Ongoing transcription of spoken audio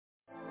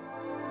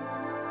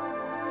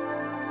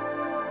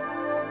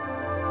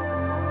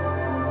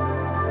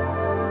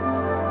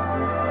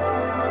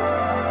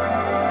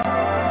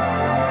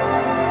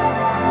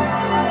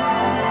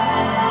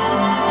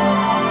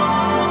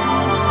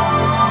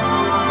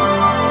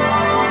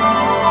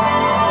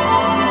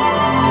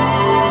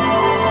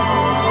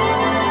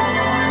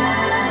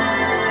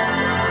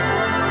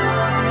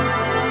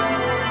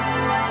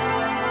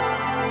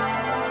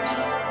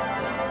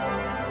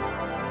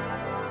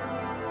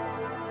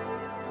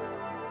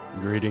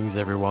Greetings,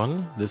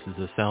 everyone. This is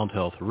a Sound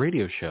Health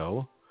radio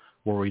show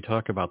where we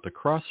talk about the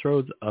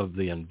crossroads of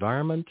the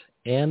environment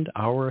and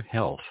our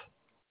health.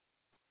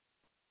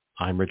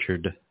 I'm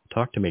Richard,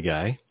 Talk to Me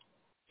Guy,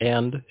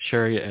 and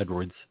Sherry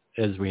Edwards,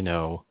 as we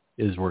know,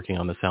 is working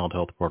on the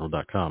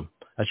soundhealthportal.com.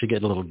 I should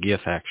get a little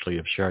gif, actually,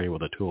 of Sherry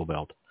with a tool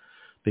belt,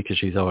 because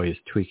she's always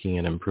tweaking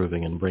and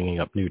improving and bringing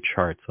up new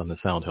charts on the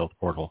Sound Health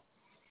Portal,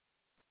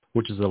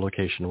 which is a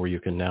location where you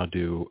can now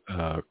do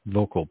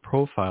vocal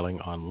profiling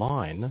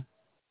online,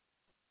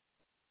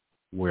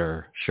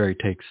 where Sherry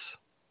takes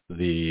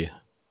the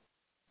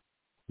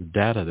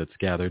data that's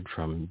gathered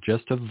from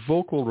just a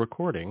vocal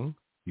recording,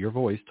 your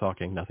voice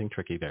talking, nothing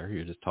tricky there,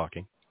 you're just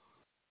talking,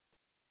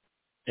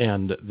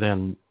 and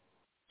then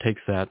takes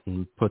that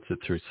and puts it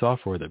through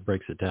software that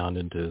breaks it down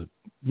into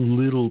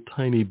little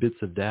tiny bits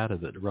of data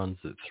that runs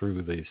it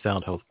through the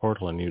Sound Health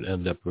Portal, and you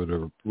end up with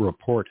a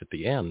report at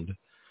the end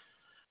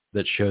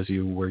that shows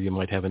you where you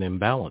might have an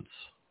imbalance,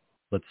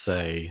 let's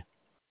say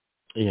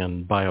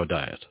in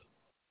BioDiet.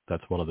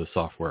 That's one of the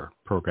software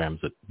programs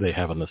that they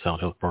have on the Sound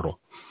Health Portal.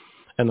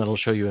 And that'll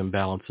show you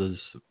imbalances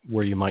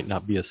where you might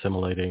not be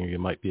assimilating, or you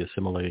might be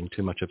assimilating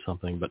too much of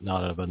something but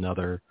not of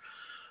another,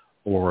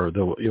 or it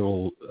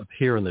will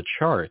appear in the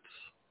charts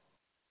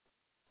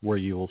where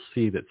you will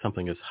see that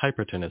something is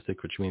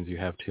hypertonistic, which means you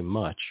have too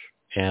much,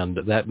 and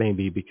that may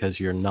be because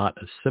you're not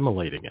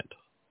assimilating it,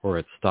 or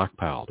it's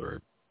stockpiled, or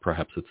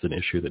perhaps it's an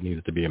issue that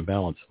needs to be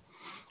imbalanced.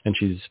 And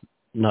she's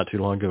not too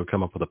long ago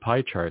come up with a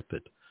pie chart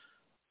that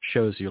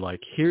shows you,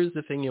 like, here's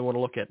the thing you want to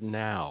look at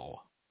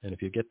now. And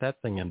if you get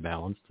that thing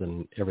imbalanced,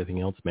 then everything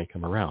else may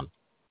come around.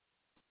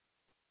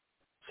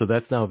 So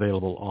that's now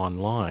available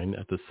online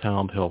at the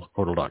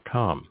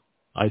soundhealthportal.com.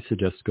 I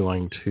suggest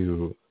going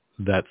to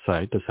that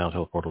site, the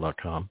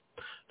soundhealthportal.com,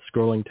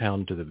 scrolling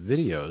down to the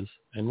videos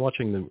and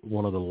watching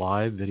one of the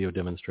live video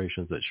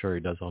demonstrations that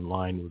Sherry does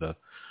online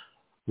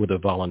with a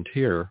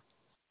volunteer,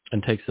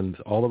 and takes them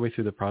all the way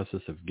through the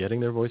process of getting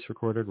their voice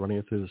recorded, running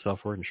it through the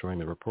software, and showing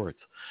the reports.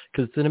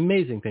 Because it's an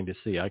amazing thing to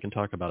see. I can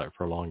talk about it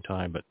for a long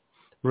time, but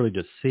really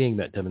just seeing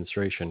that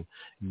demonstration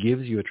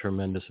gives you a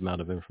tremendous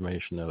amount of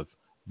information of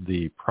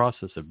the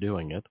process of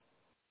doing it.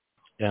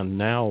 And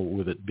now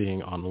with it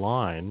being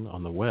online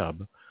on the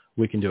web,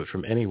 we can do it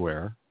from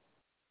anywhere,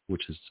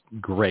 which is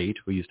great.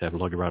 We used to have to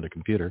lug around a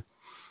computer.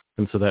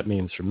 And so that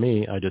means for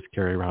me, I just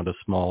carry around a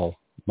small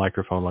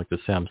microphone like the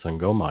Samsung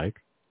Go mic,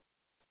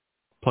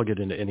 plug it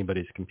into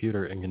anybody's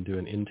computer, and can do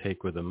an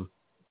intake with them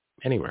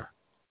anywhere.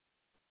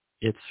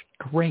 It's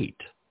great.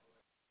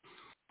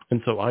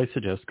 And so I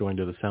suggest going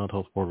to the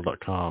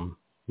soundhealthportal.com,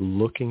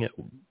 looking at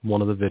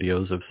one of the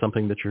videos of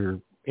something that you're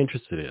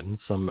interested in,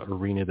 some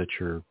arena that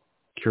you're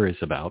curious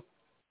about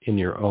in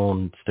your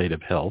own state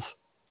of health,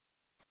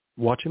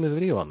 watching the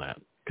video on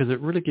that, because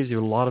it really gives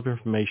you a lot of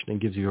information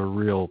and gives you a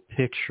real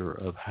picture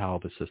of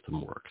how the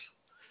system works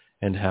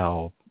and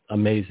how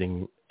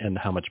amazing and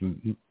how much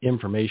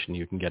information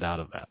you can get out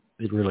of that.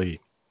 It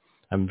really,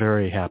 I'm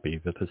very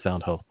happy that the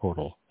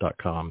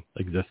soundhealthportal.com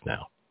exists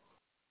now,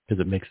 because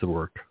it makes the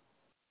work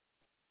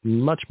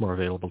much more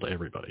available to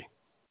everybody.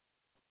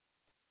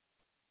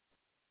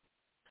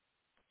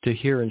 To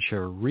hear and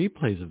share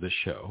replays of this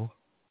show,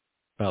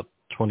 about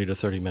 20 to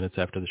 30 minutes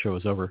after the show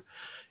is over,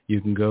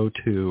 you can go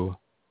to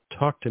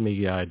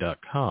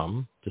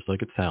talktomeguy.com, just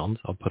like it sounds.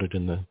 I'll put it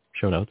in the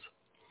show notes.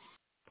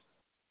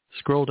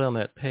 Scroll down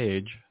that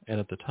page, and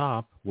at the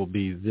top will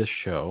be this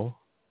show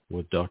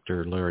with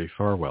Dr. Larry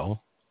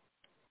Farwell,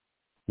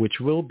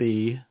 which will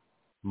be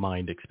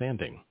mind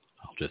expanding.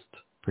 I'll just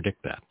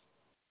predict that.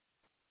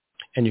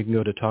 And you can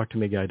go to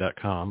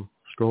talktomeguy.com,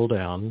 scroll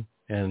down,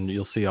 and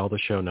you'll see all the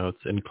show notes,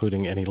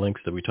 including any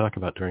links that we talk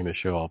about during the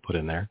show I'll put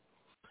in there.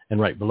 And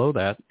right below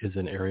that is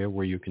an area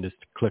where you can just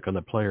click on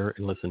the player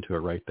and listen to it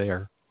right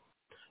there.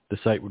 The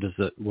site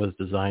was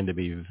designed to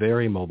be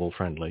very mobile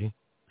friendly,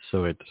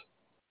 so it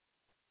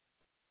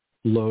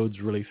loads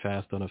really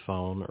fast on a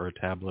phone or a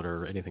tablet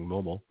or anything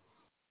mobile.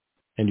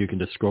 And you can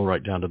just scroll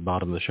right down to the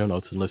bottom of the show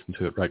notes and listen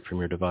to it right from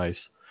your device.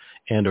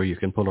 Or you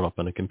can pull it up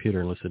on a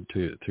computer and listen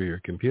to it through your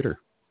computer.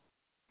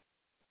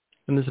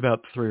 And there's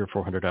about 300 or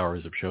 400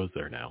 hours of shows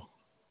there now.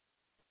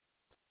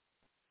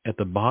 At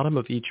the bottom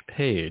of each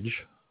page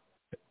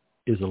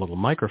is a little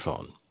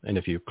microphone. And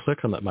if you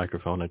click on that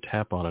microphone and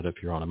tap on it if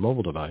you're on a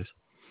mobile device,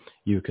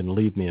 you can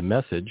leave me a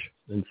message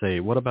and say,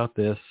 what about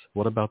this?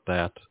 What about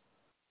that?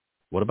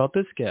 What about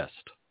this guest?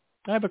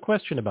 I have a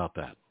question about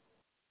that.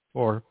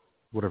 Or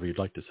whatever you'd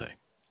like to say.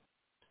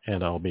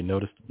 And I'll be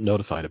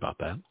notified about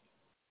that.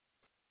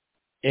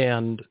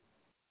 And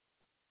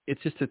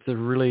it's a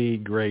really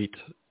great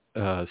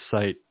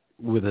site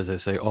with, as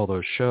I say, all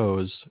those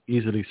shows,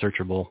 easily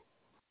searchable.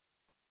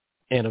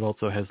 And it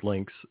also has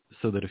links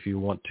so that if you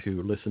want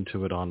to listen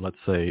to it on, let's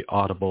say,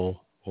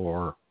 Audible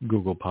or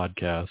Google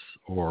Podcasts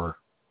or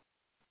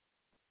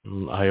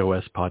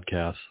iOS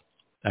Podcasts,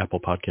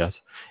 Apple Podcasts,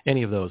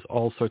 any of those,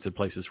 all sorts of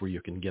places where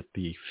you can get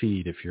the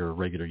feed if you're a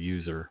regular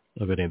user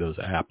of any of those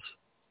apps.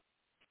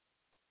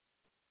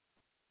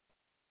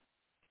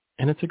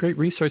 And it's a great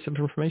resource of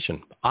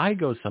information. I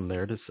go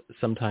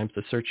sometimes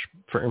to search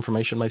for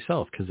information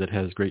myself because it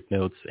has great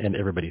notes and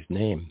everybody's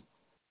name.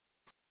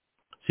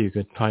 So you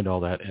can find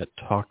all that at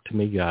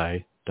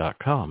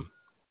talktomeguy.com.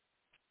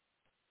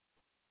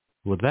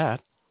 With that,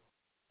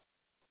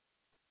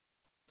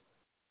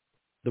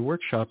 the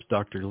workshops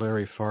Dr.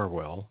 Larry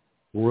Farwell,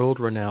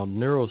 world-renowned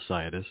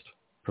neuroscientist,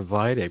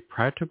 provide a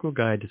practical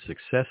guide to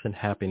success and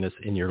happiness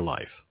in your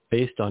life.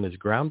 Based on his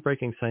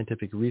groundbreaking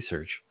scientific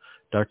research,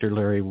 Dr.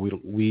 Larry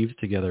weaves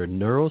together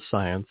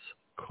neuroscience,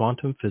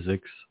 quantum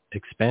physics,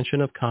 expansion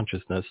of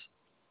consciousness,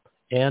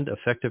 and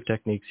effective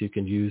techniques you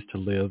can use to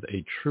live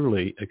a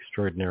truly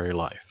extraordinary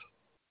life.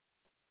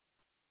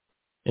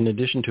 In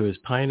addition to his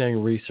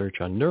pioneering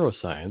research on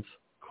neuroscience,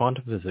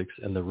 quantum physics,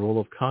 and the role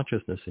of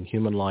consciousness in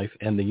human life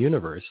and the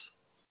universe,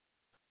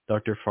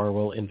 Dr.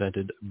 Farwell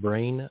invented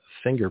brain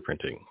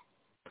fingerprinting,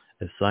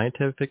 a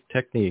scientific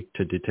technique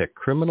to detect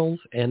criminals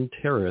and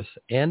terrorists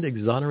and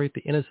exonerate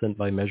the innocent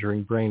by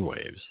measuring brain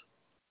waves.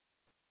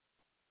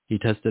 He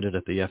tested it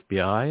at the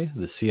FBI,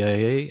 the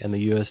CIA, and the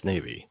U.S.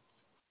 Navy,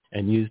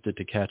 and used it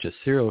to catch a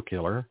serial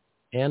killer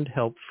and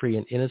help free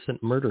an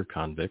innocent murder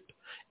convict,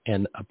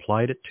 and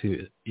applied it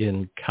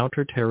in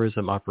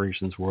counterterrorism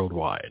operations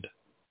worldwide.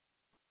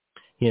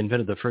 He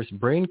invented the first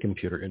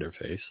brain-computer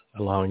interface,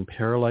 allowing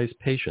paralyzed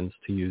patients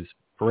to use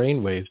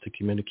brain waves to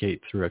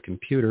communicate through a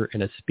computer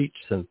and a speech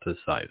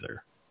synthesizer.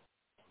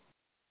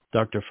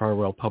 Dr.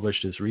 Farwell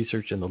published his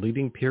research in the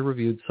leading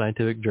peer-reviewed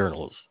scientific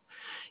journals.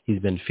 He's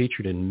been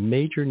featured in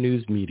major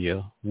news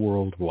media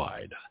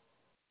worldwide.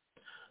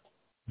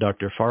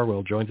 Dr.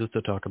 Farwell joins us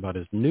to talk about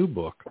his new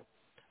book,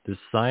 The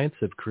Science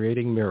of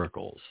Creating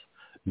Miracles,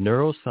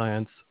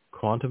 Neuroscience,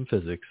 Quantum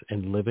Physics,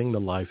 and Living the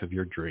Life of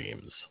Your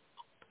Dreams.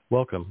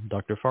 Welcome,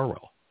 Dr.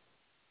 Farwell.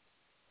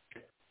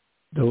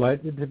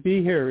 Delighted to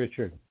be here,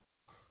 Richard.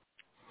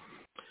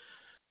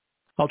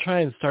 I'll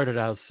try and start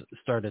us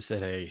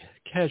at a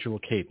casual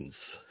cadence,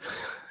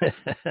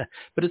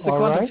 but it's the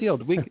quantum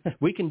field.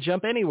 We can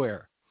jump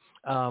anywhere.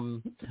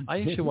 I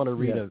actually want to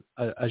read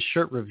a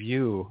short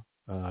review,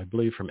 I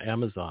believe, from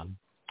Amazon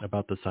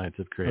about the science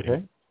of creating.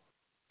 Okay.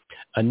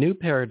 A new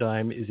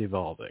paradigm is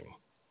evolving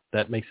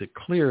that makes it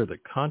clear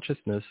that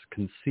consciousness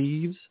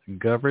conceives,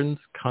 governs,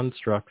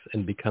 constructs,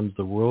 and becomes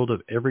the world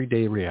of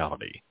everyday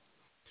reality.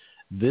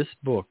 This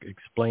book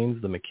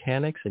explains the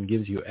mechanics and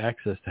gives you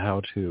access to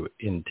how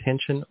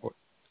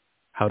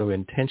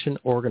intention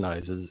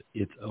organizes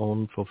its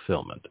own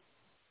fulfillment,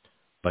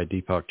 by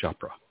Deepak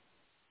Chopra.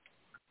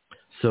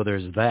 So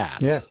there's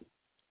that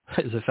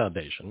as a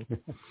foundation.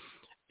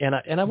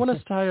 And I want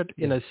to start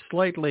in a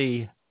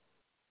slightly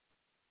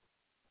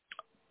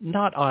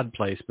not odd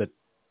place, but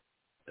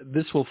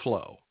this will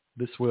flow.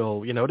 This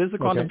will, it is a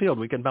quantum field.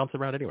 We can bounce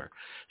around anywhere.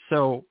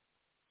 So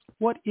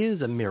what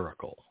is a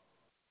miracle?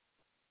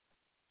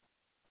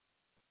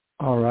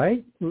 All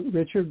right,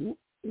 Richard,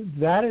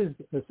 that is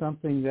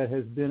something that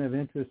has been of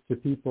interest to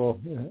people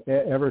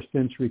ever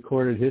since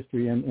recorded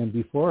history and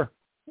before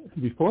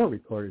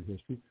recorded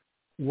history.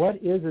 What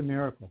is a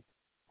miracle?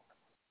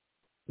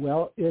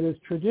 Well, it has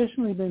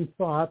traditionally been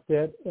thought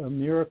that a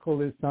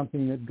miracle is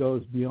something that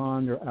goes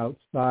beyond or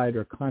outside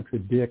or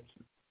contradicts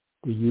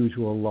the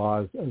usual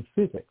laws of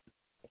physics.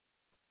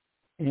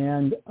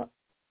 And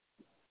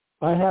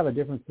I have a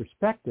different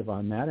perspective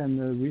on that, and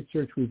the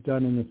research we've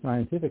done in the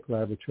scientific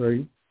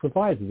laboratory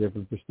provides a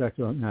different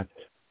perspective on that.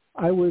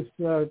 I was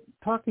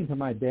talking to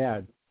my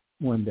dad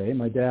one day.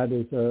 My dad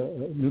is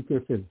a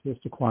nuclear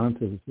physicist, a quantum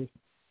physicist.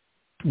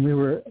 And we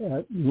were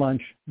at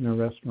lunch in a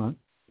restaurant.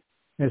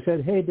 I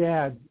said, "Hey,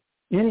 Dad,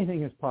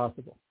 anything is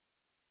possible."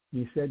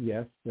 And he said,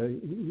 yes,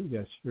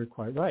 you're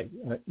quite right.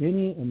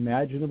 Any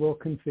imaginable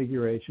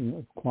configuration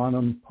of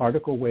quantum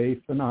particle wave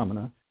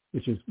phenomena,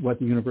 which is what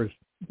the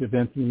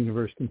events in the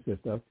universe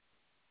consist of,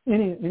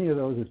 any of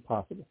those is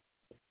possible.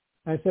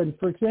 I said,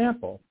 for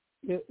example,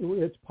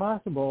 it's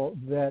possible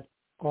that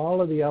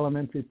all of the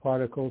elementary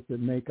particles that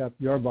make up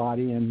your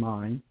body and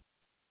mine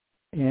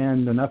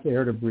and enough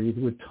air to breathe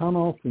would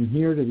tunnel from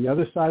here to the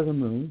other side of the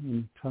moon,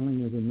 and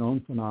tunneling is a known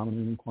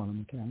phenomenon in quantum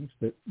mechanics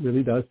that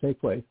really does take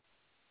place.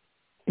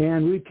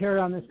 And we'd carry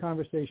on this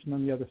conversation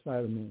on the other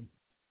side of the moon.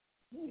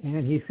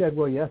 And he said,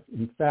 well, yes,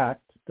 in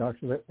fact,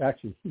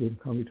 actually, he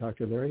didn't call me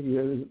Dr.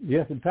 Larry.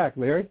 Yes, in fact,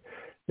 Larry,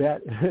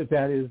 that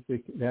is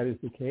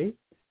the case.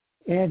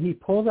 And he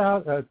pulled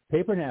out a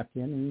paper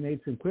napkin and he made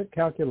some quick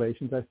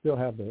calculations. I still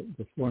have the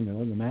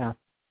formula, the math.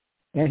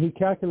 And he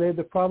calculated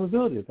the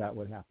probability that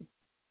would happen.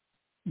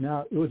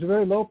 Now, it was a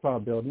very low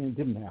probability, and it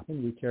didn't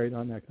happen. We carried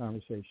on that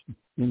conversation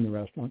in the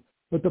restaurant.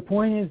 But the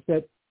point is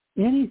that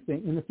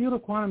anything, in the field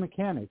of quantum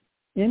mechanics,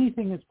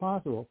 anything is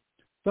possible.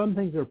 Some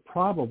things are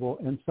probable,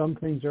 and some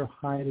things are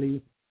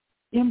highly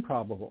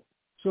improbable.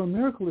 So a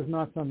miracle is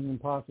not something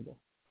impossible.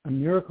 A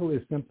miracle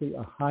is simply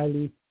a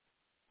highly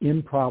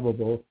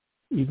improbable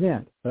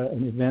event,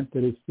 an event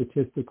that is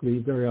statistically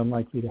very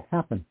unlikely to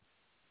happen.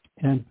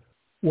 And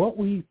what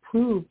we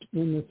proved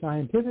in the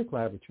scientific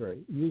laboratory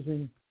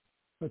using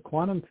a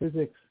quantum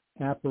physics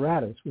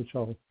apparatus, which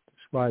I'll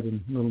describe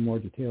in a little more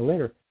detail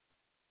later,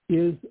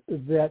 is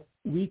that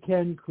we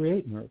can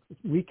create miracles.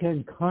 We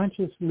can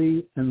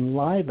consciously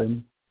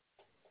enliven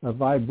a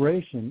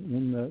vibration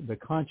in the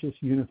conscious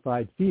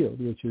unified field,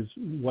 which is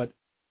what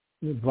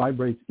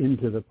vibrates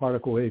into the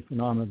particle wave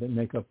phenomena that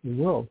make up the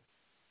world.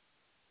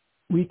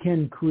 We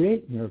can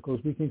create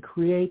miracles. We can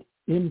create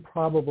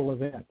improbable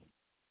events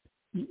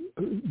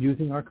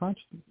using our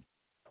consciousness.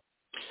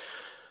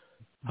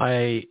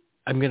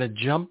 I'm going to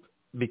jump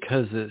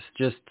because it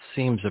just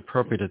seems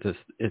appropriate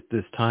at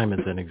this time as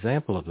an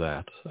example of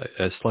that,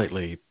 a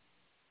slightly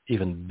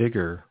even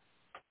bigger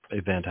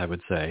event, I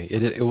would say.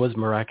 It was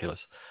miraculous.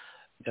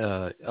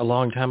 A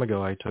long time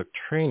ago, I took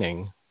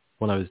training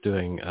when I was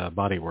doing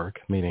body work,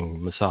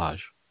 meaning massage,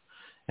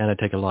 and I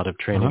take a lot of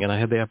training, and I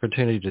had the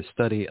opportunity to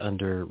study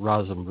under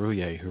Razum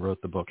Rouye, who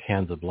wrote the book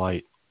Hands of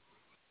Light,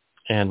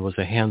 and was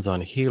a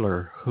hands-on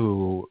healer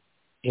who,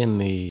 in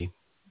the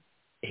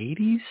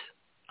 80s,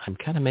 I'm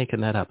kind of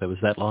making that up, it was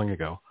that long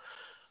ago,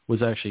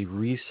 was actually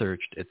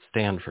researched at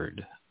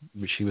Stanford.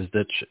 She was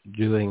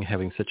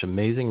having such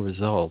amazing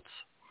results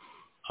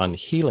on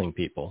healing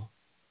people.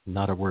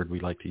 Not a word we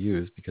like to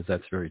use because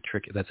that's very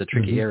tricky. That's a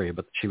tricky area,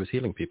 but she was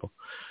healing people.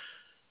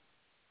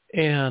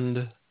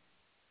 And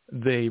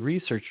they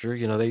researched her,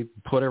 they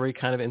put every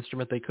kind of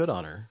instrument they could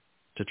on her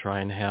to try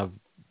and have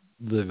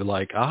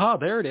aha,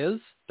 there it is.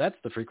 That's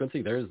the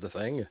frequency. There's the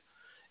thing.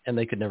 And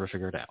they could never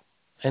figure it out.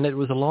 And it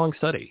was a long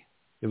study.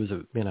 It was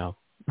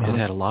it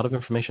had a lot of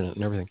information in it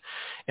and everything.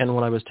 And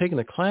when I was taking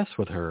the class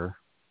with her,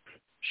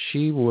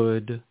 she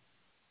would,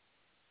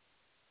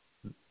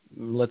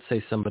 let's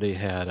say somebody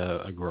had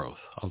a growth,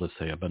 I'll just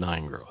say a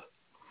benign growth.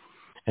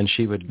 And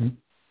she would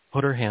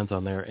put her hands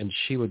on there and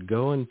she would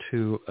go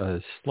into a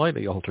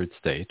slightly altered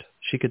state.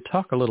 She could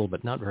talk a little,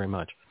 but not very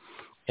much,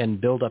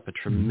 and build up a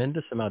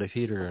tremendous amount of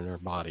heat in her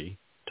body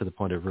to the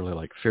point of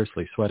really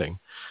fiercely sweating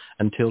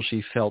until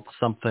she felt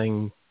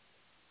something,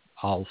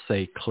 I'll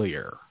say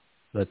clear.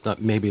 That's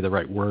not maybe the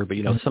right word, but,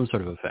 some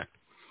sort of effect.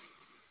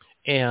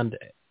 And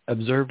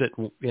observed it,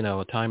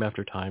 time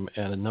after time,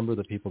 and a number of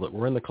the people that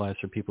were in the class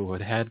are people who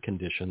had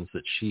conditions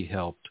that she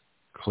helped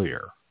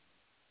clear.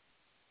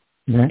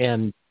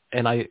 And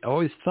I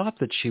always thought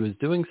that she was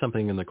doing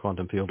something in the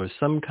quantum field or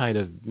some kind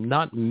of,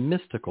 not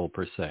mystical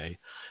per se,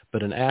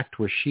 but an act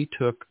where she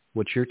took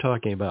what you're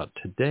talking about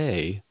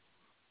today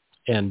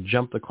and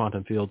jumped the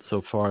quantum field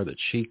so far that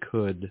she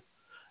could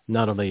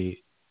not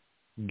only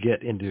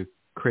get into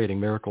creating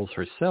miracles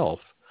herself,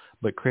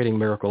 but creating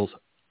miracles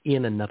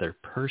in another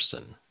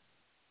person.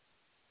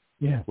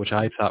 Yeah, which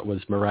I thought was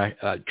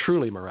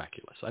truly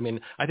miraculous. I mean,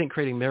 I think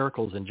creating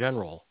miracles in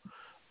general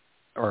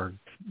are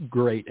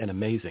great and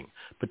amazing,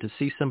 but to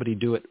see somebody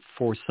do it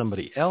for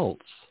somebody else,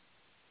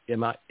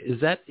 am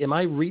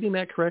I reading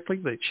that correctly?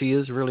 That she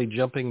is really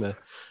jumping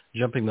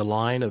the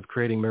line of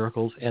creating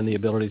miracles and the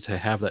ability to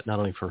have that not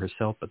only for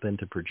herself, but then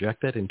to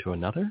project it into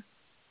another?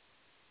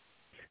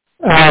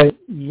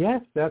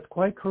 Yes, that's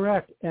quite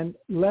correct. And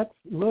let's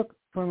look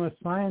from a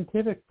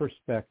scientific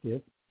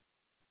perspective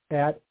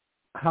at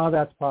how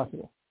that's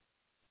possible.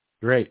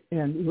 Great.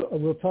 And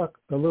we'll talk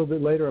a little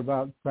bit later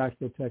about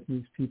practical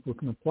techniques people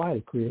can apply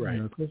to create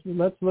miracles.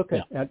 Let's look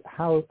at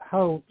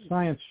how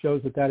science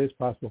shows that is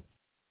possible.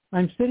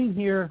 I'm sitting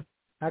here,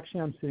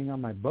 actually I'm sitting on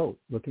my boat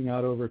looking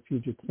out over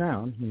Puget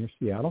Sound near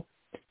Seattle,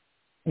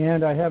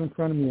 and I have in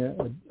front of me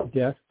a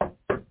desk.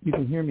 You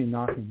can hear me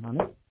knocking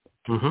on it.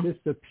 This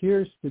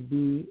appears to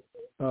be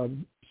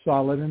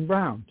solid and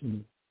brown to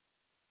me,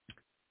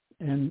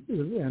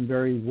 and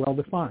very well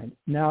defined.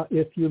 Now,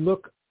 if you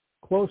look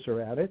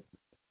closer at it,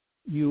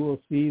 you will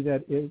see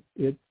that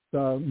it's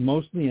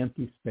mostly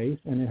empty space,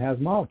 and it has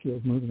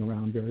molecules moving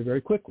around very,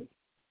 very quickly.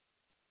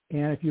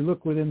 And if you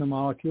look within the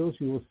molecules,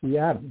 you will see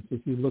atoms.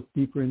 If you look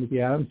deeper into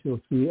the atoms,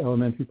 you'll see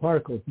elementary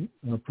particles,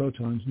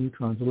 protons,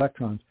 neutrons,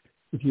 electrons.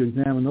 If you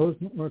examine those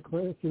more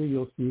closely,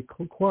 you'll see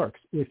quarks.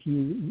 If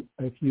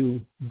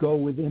you go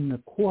within the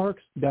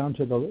quarks down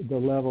to the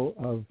level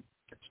of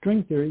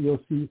string theory, you'll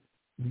see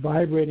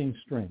vibrating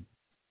string.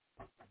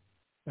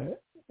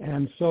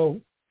 And so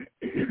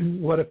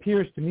what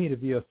appears to me to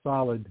be a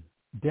solid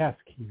desk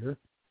here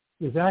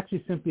is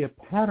actually simply a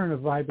pattern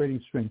of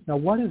vibrating strings. Now,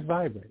 what is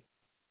vibrating?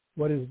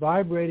 What is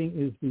vibrating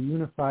is the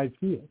unified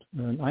field.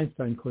 And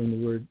Einstein coined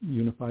the word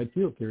unified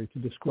field theory to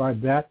describe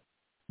that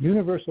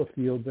universal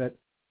field that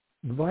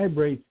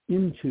vibrates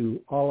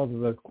into all of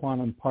the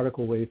quantum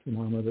particle wave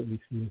phenomena that we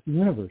see as the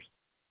universe.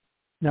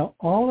 Now,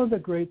 all of the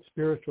great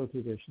spiritual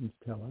traditions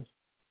tell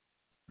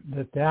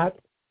us that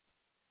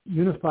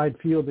unified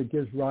field that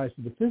gives rise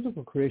to the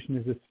physical creation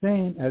is the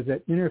same as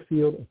that inner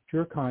field of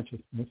pure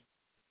consciousness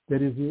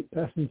that is the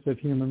essence of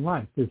human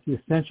life. It's the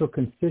essential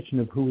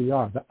constituent of who we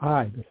are, the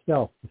I, the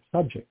self, the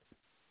subject.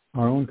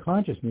 Our own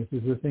consciousness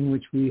is the thing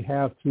which we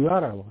have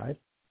throughout our life.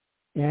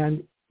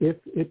 And if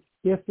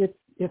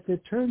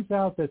it turns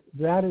out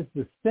that is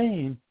the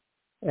same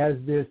as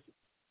this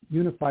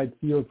unified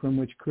field from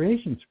which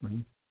creation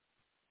springs,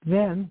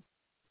 then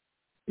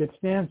it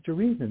stands to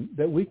reason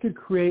that we could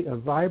create a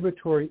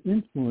vibratory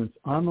influence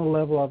on the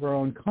level of our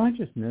own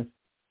consciousness,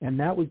 and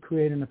that would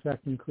create an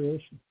effect in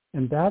creation.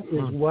 And that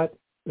is what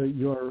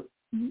your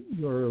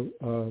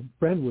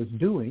friend was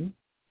doing.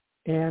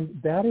 And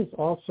that is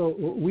also,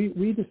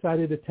 we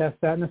decided to test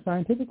that in a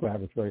scientific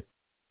laboratory.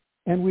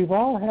 And we've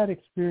all had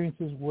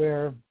experiences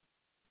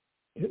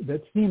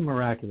that seem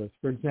miraculous.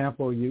 For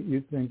example,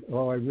 you think,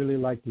 oh, I really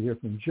like to hear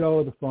from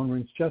Joe. The phone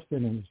rings just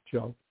in and it's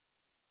Joe.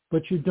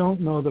 But you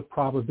don't know the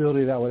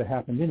probability that would have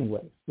happened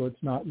anyway. So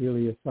it's not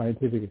really a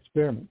scientific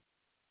experiment.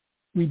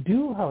 We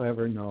do,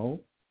 however, know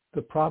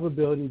the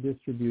probability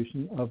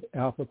distribution of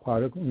alpha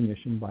particle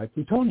emission by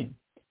plutonium.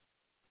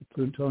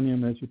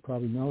 Plutonium, as you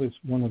probably know, is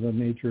one of the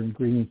major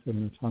ingredients of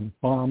an atomic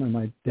bomb, and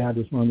my dad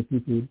was one of the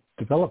people who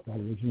developed that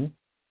originally.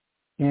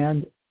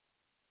 And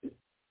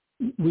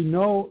we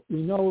know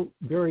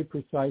very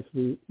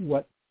precisely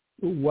what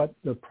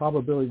the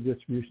probability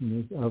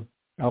distribution is of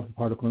alpha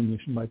particle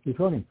emission by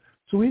plutonium.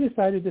 So we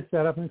decided to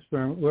set up an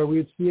experiment where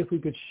we'd see if we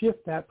could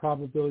shift that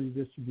probability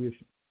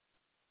distribution.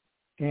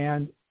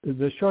 And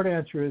the short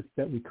answer is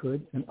that we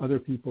could, and other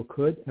people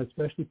could,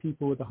 especially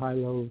people with a high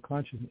level of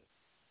consciousness.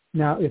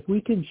 Now, if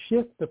we can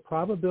shift the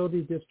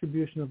probability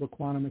distribution of a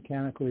quantum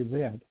mechanical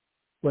event,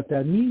 what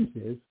that means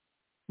is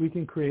we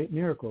can create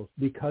miracles,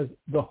 because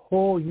the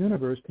whole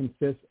universe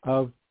consists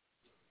of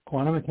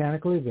quantum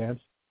mechanical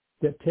events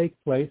that take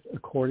place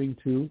according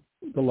to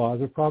the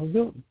laws of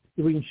probability.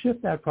 If we can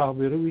shift that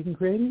probability, we can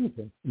create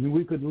anything. I mean,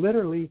 we could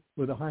literally,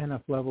 with a high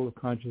enough level of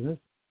consciousness,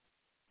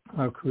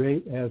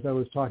 create, as I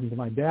was talking to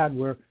my dad,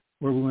 where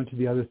we went to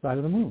the other side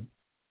of the moon.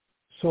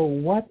 So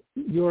what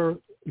your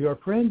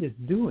friend is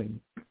doing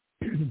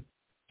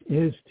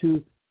is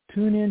to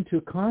tune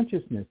into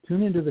consciousness,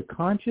 tune into the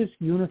conscious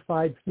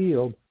unified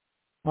field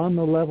on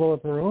the level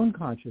of her own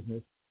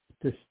consciousness,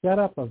 to set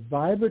up a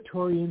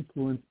vibratory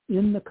influence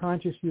in the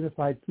conscious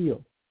unified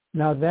field.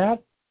 Now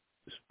that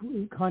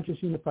conscious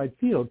unified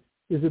field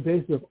is the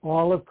basis of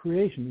all of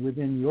creation,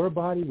 within your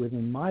body,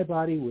 within my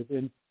body,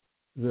 within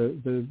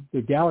the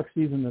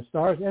galaxies and the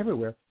stars,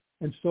 everywhere.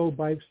 And so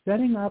by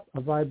setting up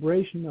a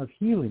vibration of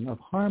healing, of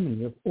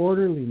harmony, of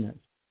orderliness,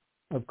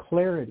 of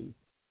clarity,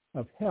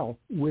 of health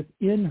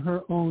within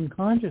her own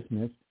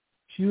consciousness,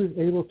 she was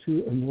able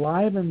to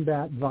enliven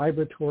that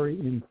vibratory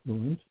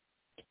influence.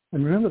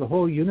 And remember, the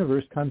whole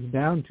universe comes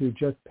down to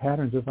just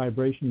patterns of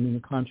vibration in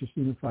the conscious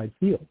unified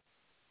field.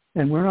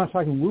 And we're not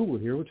talking woo-woo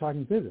here, we're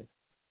talking physics.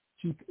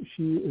 She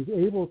is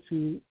able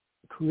to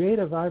create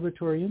a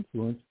vibratory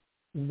influence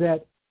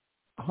that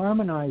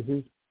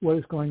harmonizes what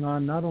is going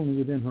on not only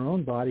within her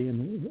own body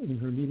and in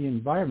her immediate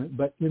environment,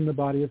 but in the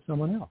body of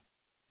someone else.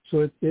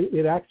 So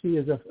it actually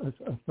is a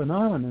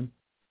phenomenon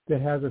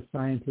that has a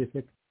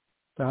scientific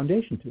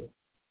foundation to it.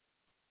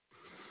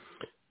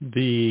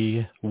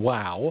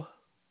 Wow.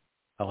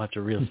 I'll have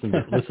to listen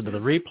to the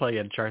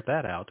replay and chart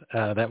that out.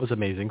 That was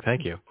amazing.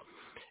 Thank you.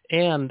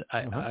 And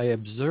I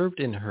observed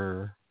in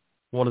her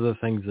one of the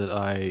things that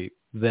I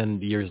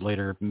then years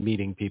later,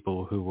 meeting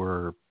people who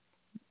were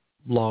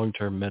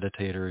long-term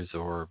meditators,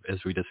 or as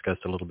we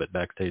discussed a little bit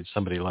backstage,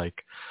 somebody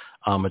like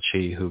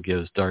Amachi, who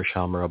gives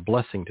Darshamra a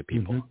blessing to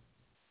people,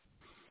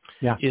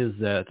 is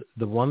that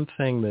the one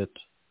thing that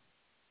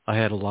I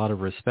had a lot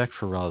of respect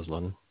for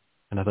Rosalind,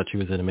 and I thought she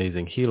was an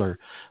amazing healer,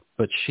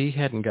 but she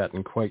hadn't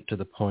gotten quite to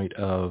the point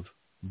of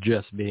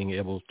just being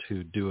able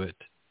to do it.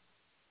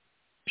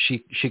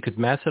 She could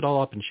mass it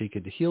all up and she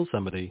could heal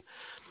somebody.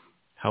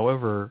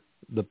 However,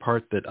 the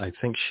part that I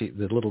think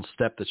the little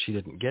step that she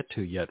didn't get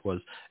to yet was,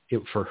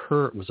 for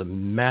her, it was a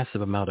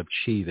massive amount of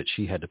chi that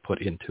she had to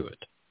put into it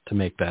to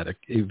make that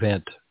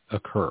event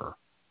occur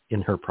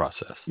in her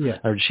process. Yeah.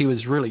 Or she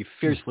was really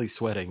fiercely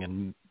sweating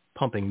and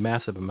pumping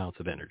massive amounts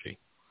of energy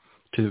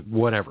to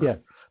whatever. Yeah.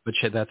 But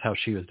that's how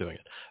she was doing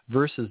it.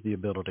 Versus the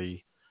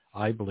ability,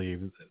 I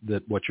believe,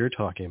 that what you're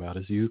talking about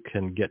is you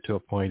can get to a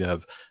point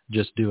of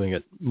just doing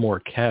it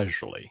more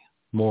casually,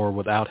 more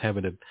without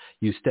having to,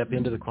 you step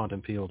into the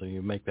quantum field and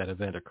you make that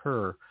event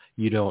occur.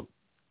 You don't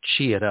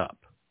chi it up.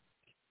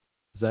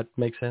 Does that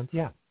make sense?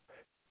 Yeah.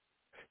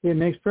 It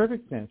makes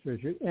perfect sense,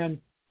 Richard. And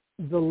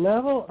the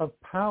level of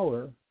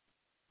power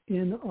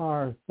in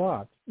our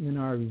thoughts, in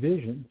our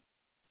vision,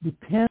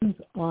 depends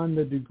on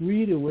the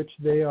degree to which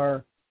they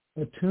are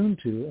attuned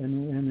to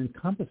and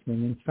encompassing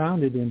and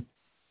founded in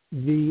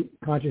the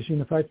conscious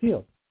unified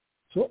field.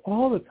 So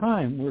all the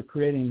time we're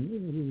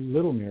creating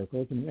little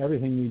miracles, and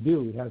everything we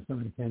do, we have some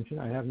intention.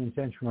 I have an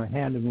intention for my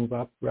hand to move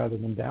up rather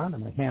than down,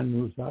 and my hand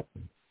moves up,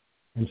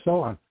 and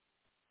so on.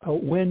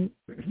 When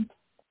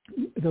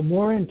the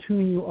more in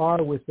tune you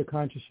are with the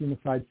conscious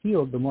unified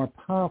field, the more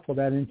powerful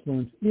that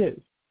influence is.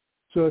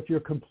 So if you're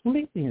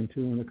completely in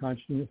tune with the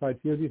conscious unified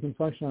field, you can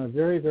function on a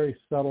very, very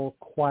subtle,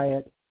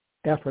 quiet,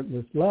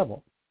 effortless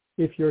level.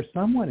 If you're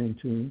somewhat in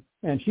tune,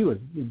 and she was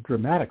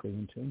dramatically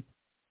in tune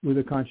with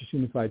the conscious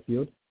unified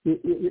field,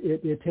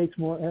 it takes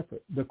more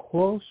effort. The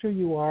closer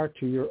you are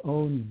to your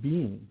own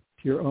being,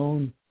 to your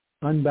own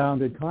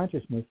unbounded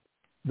consciousness,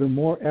 the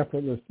more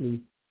effortlessly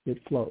it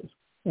flows.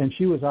 And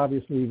she was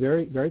obviously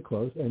very, very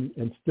close,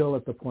 and still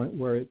at the point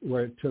where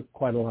it took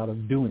quite a lot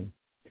of doing.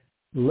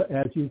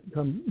 As you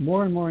become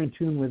more and more in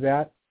tune with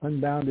that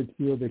unbounded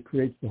field that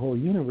creates the whole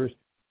universe,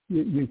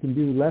 you can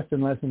do less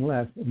and less and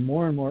less,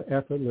 more and more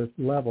effortless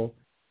level,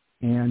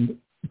 and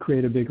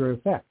create a bigger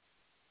effect.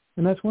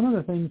 And that's one of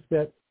the things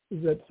that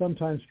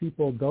sometimes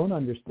people don't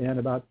understand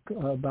about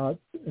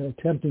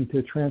attempting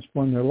to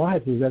transform their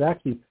lives, is that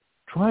actually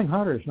trying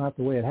harder is not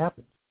the way it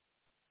happens.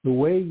 The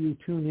way you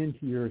tune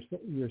into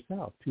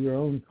yourself, to your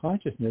own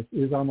consciousness,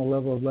 is on the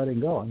level of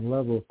letting go, on the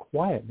level of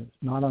quietness,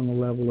 not on the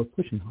level of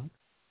pushing hard.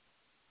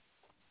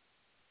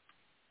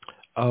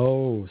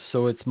 Oh,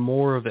 so it's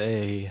more of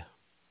it's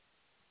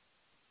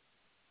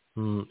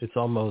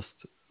almost,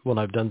 when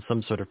I've done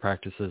some sort of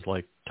practices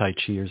like Tai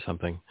Chi or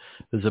something,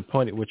 there's a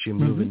point at which you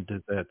move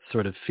into that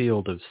sort of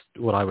field of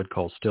what I would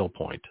call still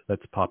point.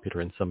 That's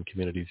popular in some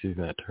communities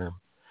using that term.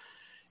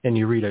 And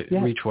you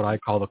reach what I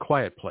call the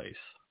quiet place,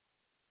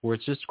 where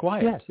it's just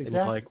quiet. Yes, exactly. And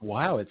it's like,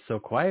 wow, it's so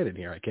quiet in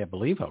here. I can't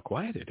believe how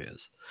quiet it is.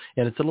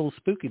 And it's a little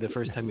spooky the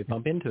first time you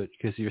bump into it,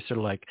 because you're sort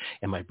of like,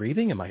 am I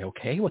breathing? Am I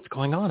okay? What's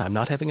going on? I'm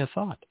not having a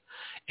thought.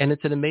 And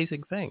it's an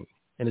amazing thing.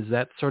 And is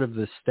that sort of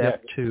the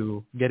step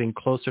to getting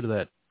closer to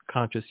that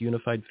conscious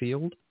unified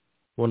field,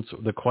 once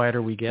the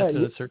quieter we get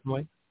in a certain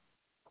way?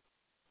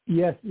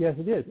 Yes,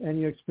 it is. And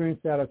you experience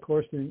that, of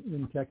course,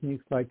 in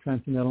techniques like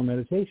transcendental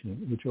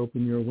meditation, which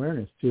open your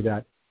awareness to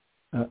that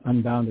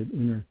unbounded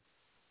inner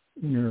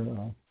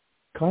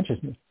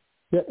consciousness.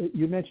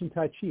 You mentioned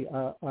Tai Chi.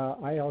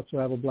 I also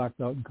have a black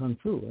belt in Kung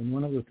Fu, and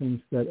one of the things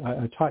that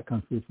I taught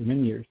Kung Fu for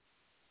many years,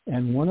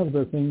 and one of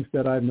the things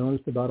that I've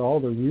noticed about all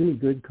the really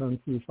good Kung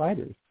Fu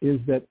fighters is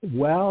that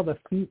while the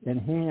feet and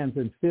hands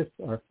and fists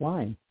are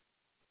flying,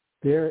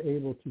 they're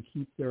able to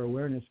keep their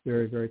awareness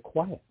very, very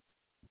quiet.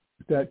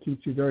 That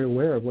keeps you very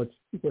aware of what's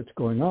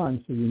going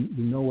on, so you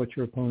know what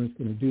your opponent's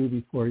going to do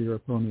before your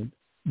opponent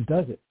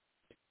does it.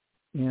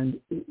 And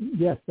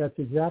yes, that's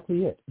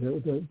exactly it.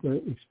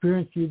 The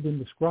experience you've been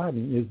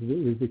describing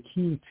is the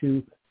key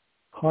to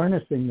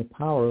harnessing the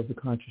power of the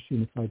conscious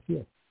unified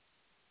field.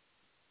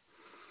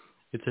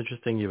 It's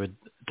interesting you would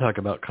talk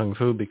about Kung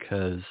Fu,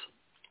 because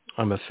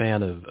I'm a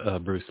fan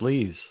of Bruce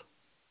Lee's,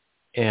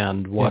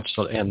 and watched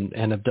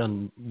and have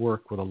done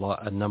work with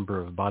a number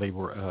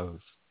of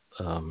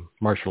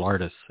martial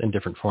artists in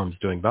different forms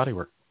doing body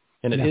work.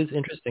 And it is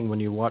interesting when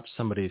you watch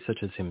somebody such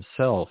as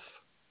himself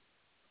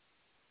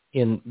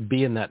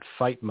be in that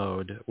fight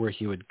mode where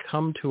he would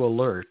come to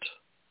alert,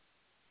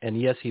 and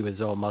yes, he was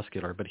all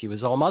muscular, but he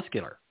was all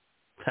muscular.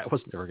 That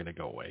was never going to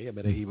go away. I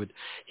mean,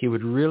 he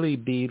would really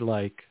be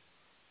like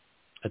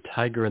a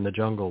tiger in the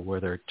jungle, where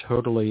they're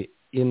totally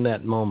in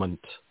that moment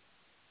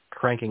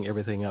cranking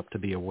everything up to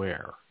be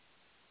aware.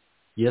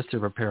 Yes, they're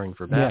preparing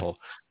for battle,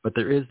 but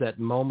there is that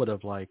moment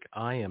of like,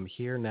 I am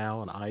here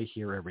now and I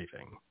hear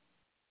everything.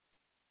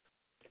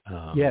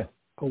 Yes,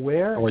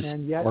 aware or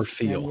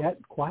feel. And yet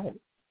quiet.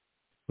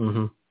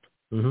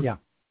 Mm-hmm. Mm-hmm.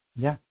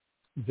 Yeah,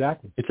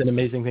 exactly. It's an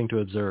amazing thing to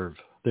observe.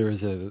 There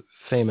is a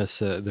famous,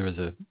 there was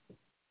a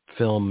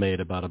film made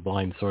about a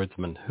blind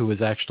swordsman who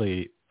was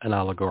actually an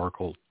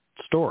allegorical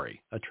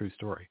story, a true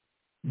story.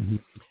 Mm-hmm.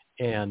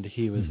 And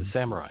he was a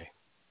samurai.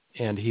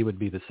 And he would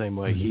be the same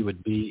way. He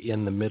would be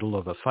in the middle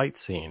of a fight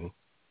scene,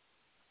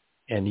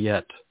 and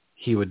yet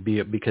he would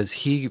be, because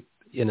he,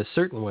 in a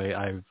certain way,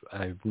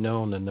 I've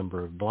known a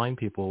number of blind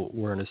people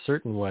where in a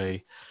certain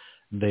way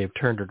they've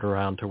turned it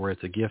around to where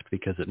it's a gift,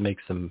 because it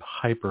makes them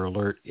hyper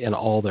alert in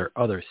all their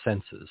other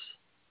senses.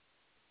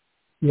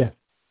 Yes.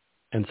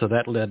 And so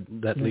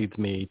that leads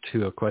me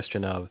to a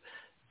question of,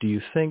 do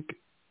you think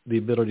the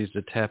ability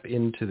to tap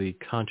into the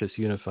conscious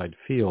unified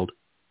field,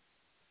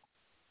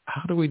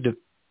 how do we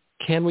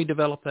can we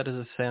develop that as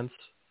a sense?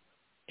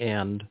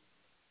 And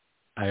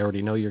I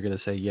already know you're going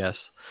to say yes.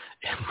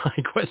 And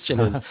my question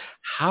is,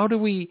 how do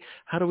we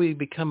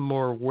become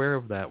more aware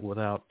of that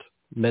without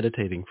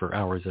meditating for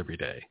hours every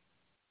day?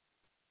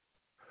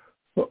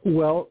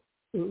 Well,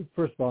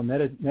 first of all,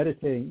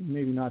 meditating,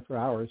 maybe not for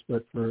hours,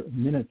 but for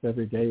minutes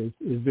every day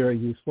is very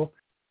useful.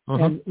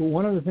 And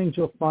one of the things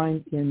you'll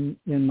find in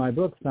my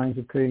book, Science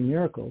of Creating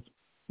Miracles,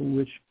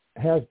 which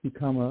has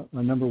become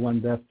a number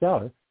one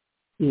bestseller,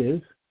 is,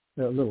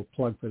 a little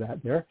plug for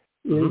that there,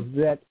 is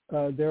that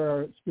there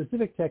are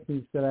specific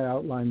techniques that I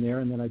outline there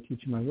and that I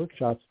teach in my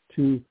workshops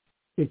to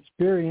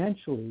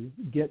experientially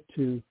get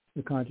to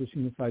the conscious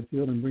unified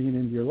field and bring it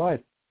into your life.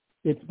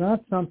 It's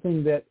not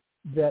something that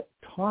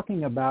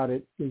talking about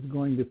it is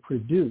going to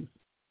produce.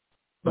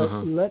 But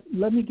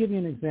let me give you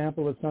an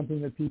example of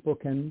something that people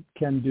can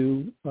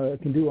do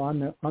on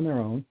their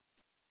own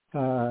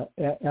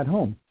at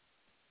home.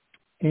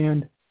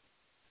 And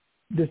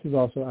this is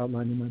also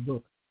outlined in my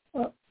book.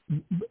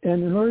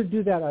 And in order to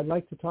do that, I'd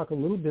like to talk a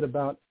little bit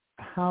about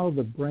how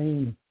the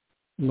brain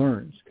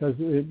learns, because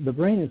the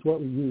brain is what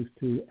we use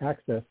to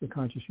access the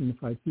conscious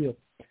unified field.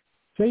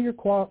 Say you're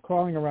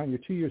crawling around, you're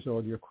 2 years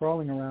old, you're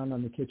crawling around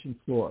on the kitchen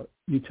floor.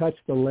 You touch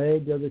the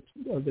leg of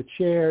the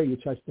chair, you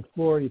touch the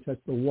floor, you touch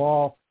the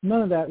wall.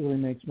 None of that really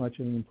makes much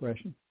of an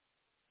impression.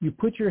 You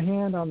put your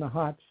hand on the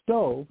hot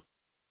stove,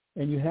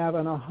 and you have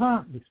an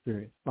aha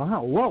experience.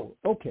 Aha, whoa,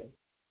 okay.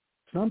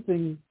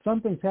 Something's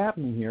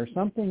happening here.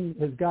 Something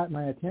has got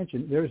my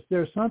attention.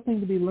 There's something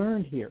to be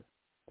learned here.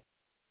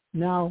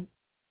 Now,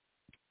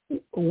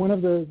 one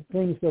of the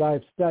things that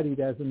I've studied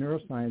as a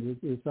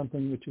neuroscientist is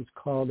something which is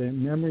called a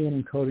memory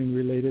and encoding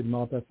related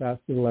multifaceted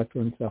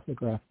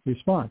electroencephalographic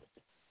response.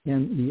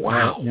 And the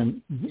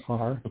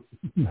R,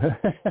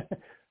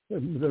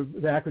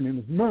 the acronym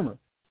is MURMUR.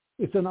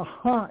 It's an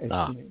aha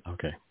experience.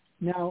 Okay.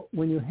 Now,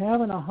 when you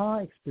have an aha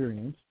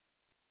experience,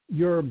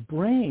 your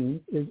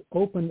brain is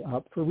opened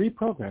up for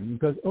reprogramming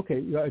because,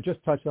 okay, I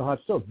just touched the hot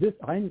stove. This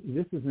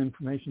is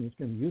information that's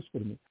going to be useful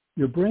to me.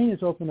 Your brain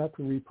is opened up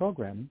for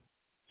reprogramming.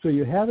 So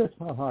you have this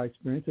aha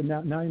experience, and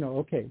now you know,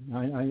 okay,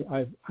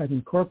 I've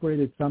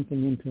incorporated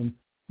something into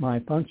my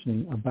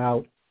functioning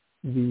about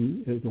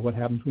what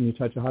happens when you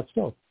touch a hot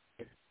stove.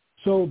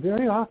 So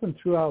very often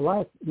throughout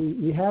life,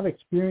 we have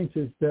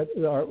experiences that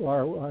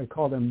are I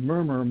call them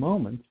murmur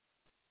moments,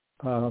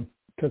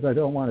 because I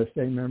don't want to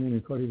say memory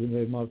and encoding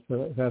related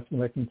multifaceted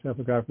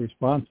electroencephalographic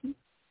response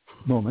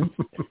moments,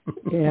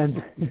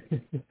 and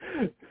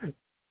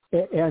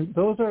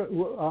those are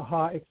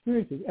aha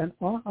experiences. And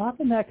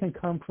often that can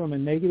come from a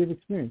negative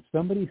experience.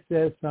 Somebody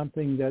says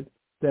something that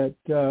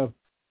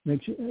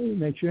makes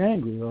you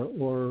angry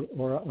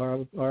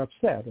or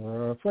upset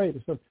or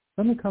afraid. So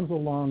something comes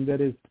along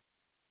that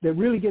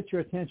really gets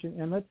your attention,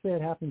 and let's say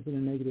it happens in a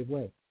negative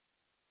way.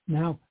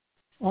 Now,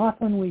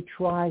 often we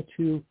try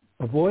to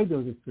avoid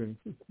those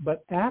experiences,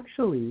 but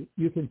actually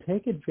you can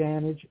take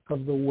advantage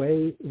of the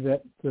way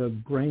that the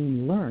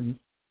brain learns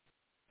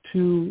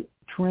to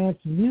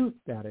transmute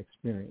that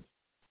experience.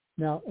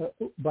 Now,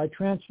 by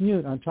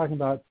transmute, I'm talking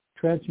about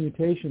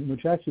transmutation,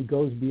 which actually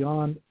goes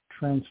beyond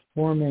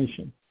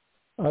transformation.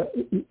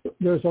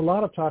 There's a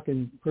lot of talk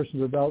in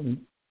personal development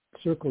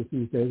circles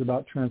these days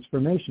about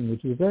transformation,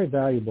 which is a very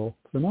valuable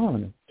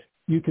phenomenon.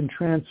 You can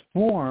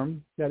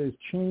transform, that is,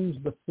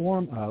 change the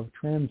form of,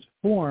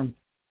 transform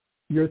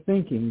your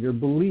thinking, your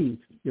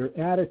beliefs, your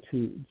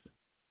attitudes,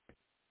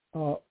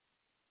 your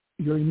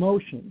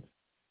emotions.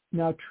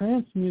 Now,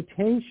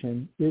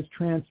 transmutation is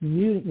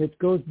transmuting. It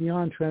goes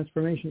beyond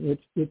transformation.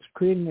 It's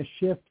creating a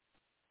shift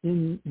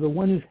in the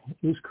one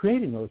who's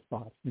creating those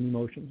thoughts and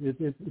emotions.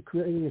 It's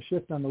creating a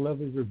shift on the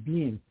level of your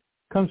being.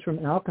 It comes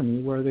from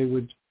alchemy, where they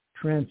would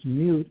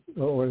transmute,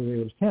 or they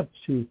would attempt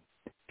to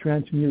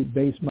transmute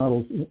base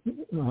metals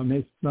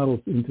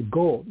into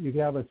gold. You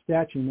have a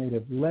statue made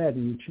of lead,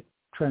 and you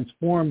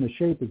transform the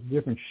shape. It's a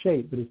different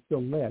shape, but it's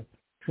still lead.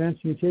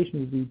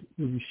 Transmutation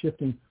would be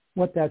shifting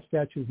what that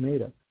statue is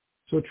made of.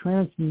 So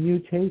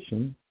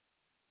transmutation,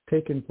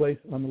 taking place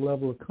on the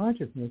level of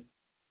consciousness,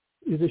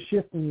 is a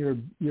shift in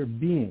your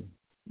being.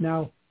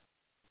 Now,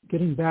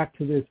 getting back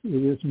to this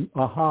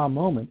aha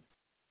moment,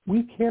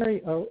 we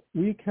carry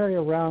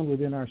around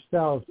within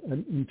ourselves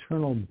an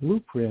internal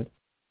blueprint,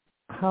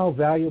 how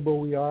valuable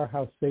we are,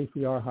 how safe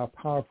we are, how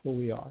powerful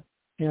we are.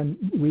 And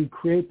we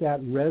create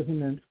that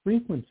resonant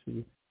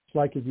frequency. It's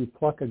like if you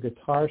pluck a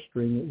guitar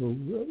string, it will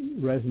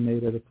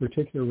resonate at a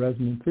particular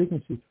resonant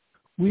frequency.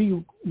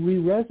 We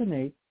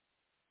resonate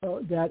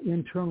that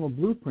internal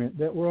blueprint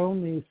that we're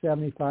only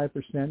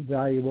 75%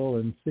 valuable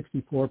and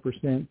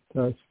 64%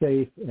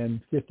 safe and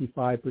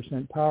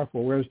 55%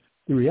 powerful, whereas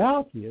the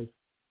reality is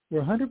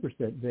we're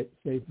 100%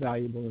 safe,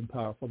 valuable, and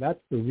powerful. That's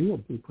the real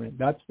blueprint.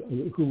 That's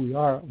who we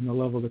are on the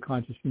level of the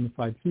conscious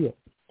unified field.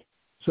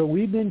 So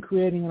we've been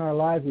creating in our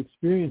lives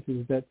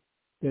experiences that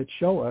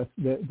show us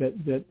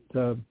that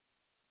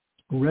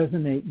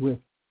resonate with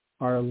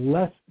our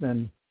less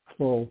than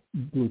full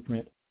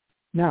blueprint.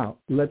 Now,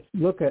 let's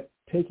look at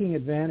taking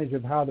advantage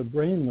of how the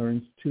brain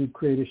learns to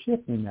create a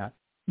shift in that.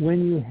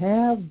 When you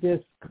have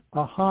this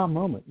aha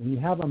moment, when you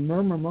have a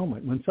murmur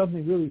moment, when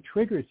something really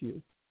triggers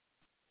you,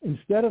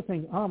 instead of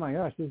thinking, oh my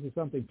gosh, this is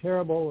something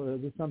terrible, or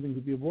this is something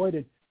to be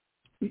avoided,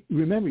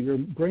 remember, your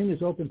brain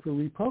is open for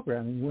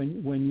reprogramming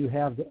when you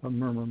have a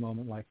murmur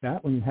moment like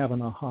that, when you have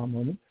an aha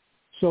moment.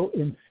 So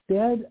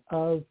instead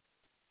of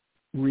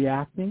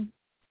reacting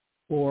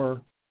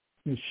or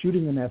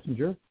shooting the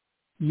messenger,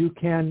 you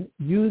can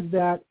use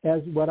that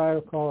as what I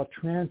would call a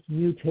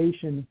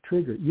transmutation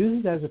trigger.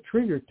 Use it as a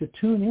trigger to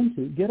tune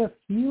into, get a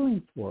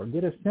feeling for,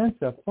 get a sense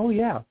of, oh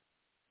yeah,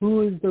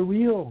 who is the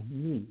real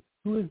me?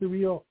 Who is the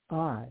real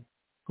I?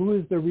 Who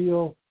is the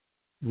real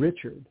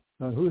Richard?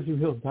 Who is the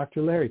real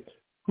Dr. Larry?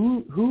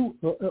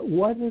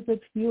 What does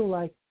it feel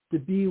like to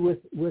be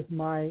with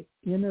my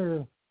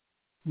inner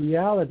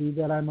reality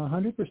that I'm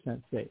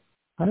 100% safe,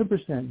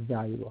 100%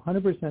 valuable,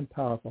 100%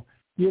 powerful?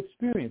 The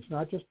experience,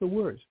 not just the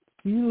words.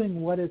 Feeling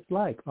what it's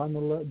like on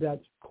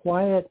that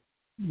quiet,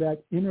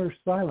 that inner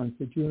silence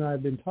that you and I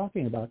have been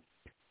talking about.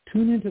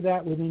 Tune into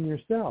that within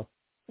yourself.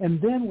 And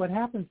then what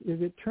happens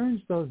is it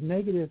turns those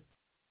negative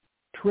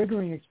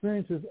triggering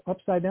experiences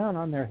upside down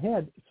on their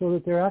head so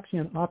that they're actually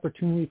an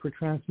opportunity for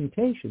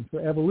transmutation,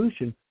 for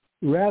evolution,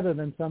 rather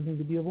than something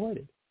to be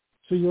avoided.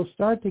 So you'll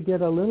start to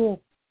get a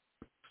little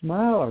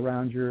smile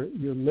around your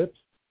lips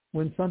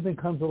when something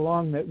comes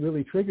along that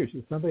really triggers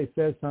you. Somebody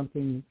says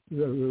something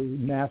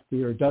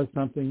nasty or does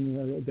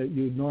something that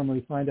you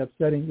normally find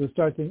upsetting, you'll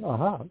start thinking,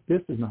 aha,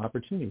 this is an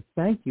opportunity.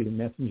 Thank you, the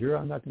messenger.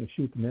 I'm not going to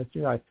shoot the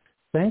messenger. I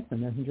thank the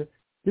messenger.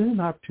 This is an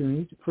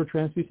opportunity for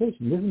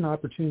transmutation. This is an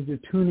opportunity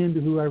to tune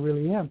into who I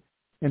really am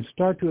and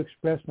start to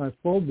express my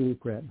full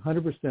blueprint,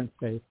 100%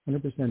 safe,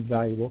 100%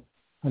 valuable,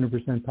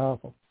 100%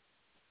 powerful.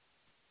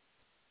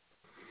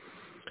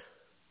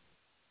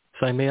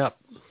 Sign me up.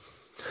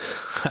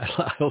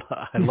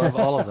 I love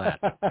all of that.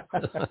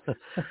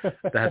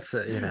 That's,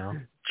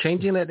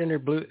 changing that inner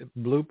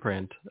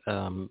blueprint.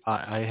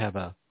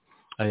 I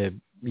had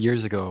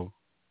years ago,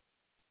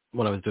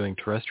 when I was doing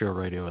terrestrial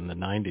radio in the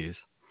 90s,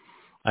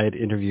 I had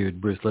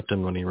interviewed Bruce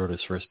Lipton when he wrote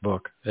his first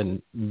book.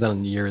 And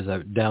then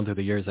down through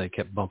the years, I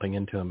kept bumping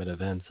into him at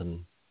events,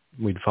 and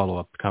we'd follow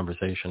up the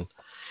conversation.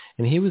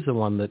 And he was the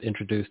one that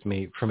introduced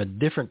me from a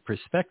different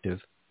perspective,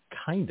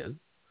 kind of,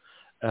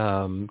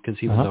 because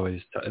he was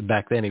always,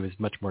 back then he was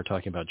much more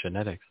talking about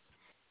genetics.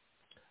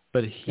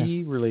 But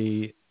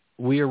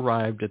we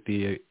arrived at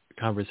the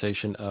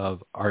conversation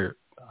of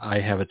I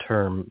have a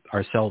term,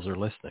 our cells are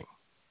listening.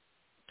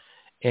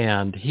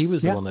 And he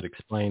was the one that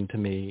explained to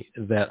me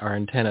that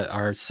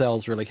our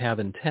cells really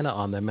have antenna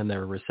on them, and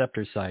they're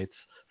receptor sites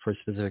for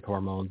specific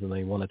hormones, and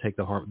they want to take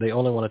they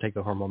only want to take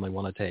the hormone they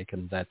want to take,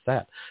 and that's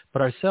that.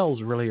 But our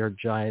cells really are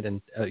giant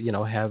and,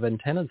 have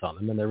antennas on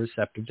them, and they're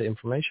receptive to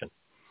information.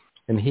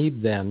 And he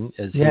then,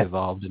 as he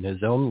evolved in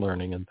his own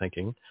learning and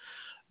thinking,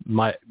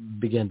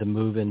 began to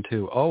move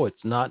into,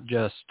 it's not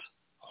just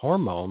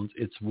hormones,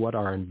 it's what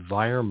our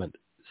environment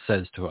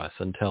says to us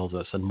and tells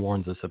us and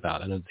warns us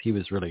about. And he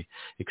was really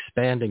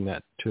expanding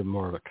that to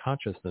more of a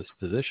consciousness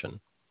position.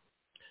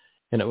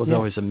 And it was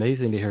always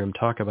amazing to hear him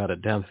talk about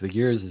it down through the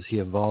years as he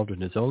evolved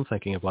in his own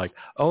thinking of like,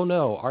 oh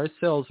no, our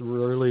cells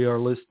really are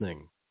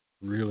listening,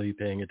 really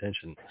paying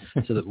attention.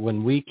 So that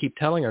when we keep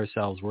telling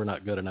ourselves we're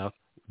not good enough,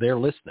 they're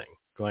listening,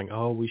 going,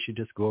 we should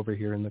just go over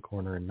here in the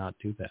corner and not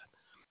do that.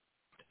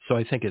 So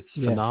I think it's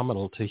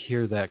phenomenal to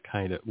hear that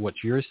kind of, what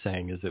you're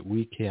saying is that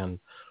we can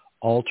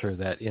alter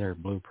that inner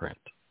blueprint.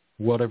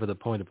 Whatever the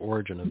point of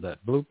origin of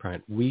that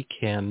blueprint, we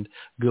can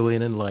go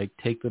in and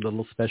take the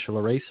little special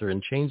eraser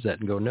and change that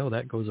and go, no,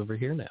 that goes over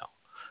here now.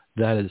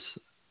 That's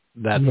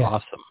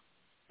awesome.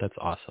 That's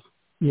awesome.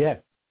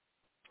 Yes.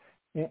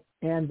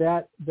 And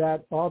that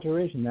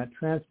alteration, that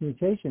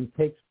transmutation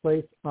takes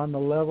place on the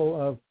level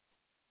of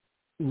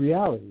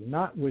reality,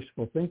 not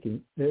wishful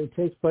thinking. It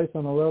takes place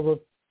on the level of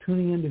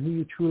tuning into who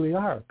you truly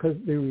are, because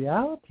the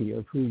reality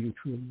of who you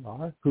truly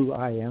are, who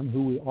I am,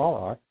 who we all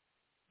are,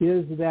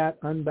 is that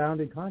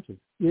unbounded consciousness.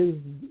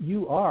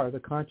 You are the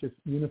conscious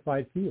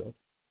unified field.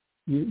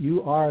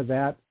 You are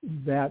that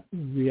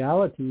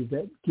reality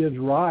that gives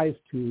rise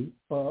to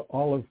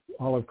all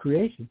of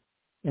creation.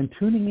 And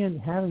tuning in,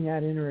 having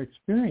that inner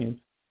experience,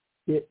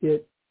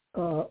 it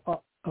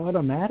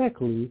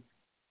automatically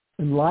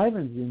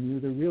enlivens in you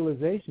the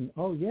realization,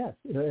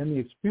 and the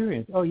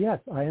experience,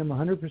 I am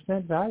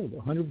 100%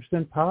 valuable,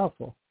 100%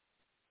 powerful,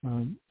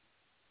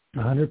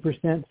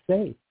 100%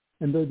 safe.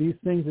 And though these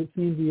things that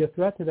seem to be a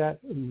threat to that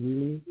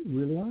really,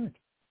 really aren't.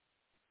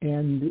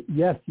 And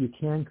yes, you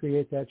can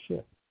create that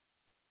shift.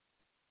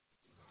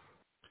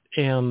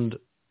 And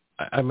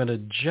I'm going to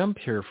jump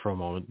here for a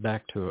moment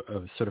back to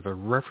a sort of a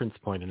reference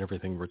point in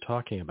everything we're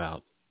talking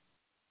about,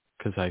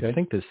 because I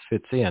think this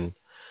fits in.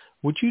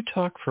 Would you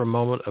talk for a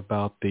moment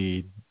about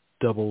the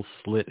double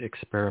slit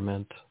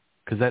experiment?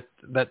 Because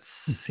that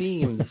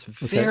seems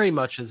very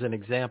much as an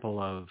example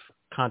of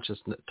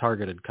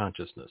targeted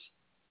consciousness.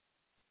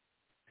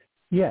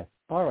 Yes.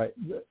 All right.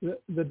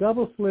 The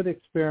double slit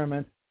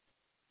experiment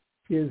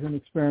is an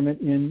experiment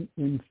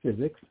in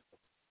physics,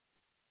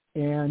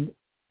 and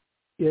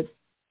it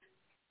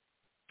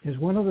is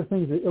one of the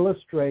things that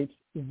illustrates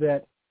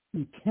that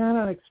you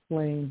cannot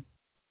explain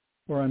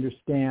or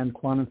understand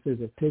quantum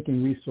physics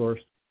taking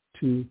resource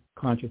to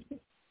consciousness.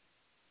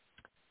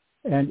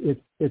 And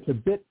it's a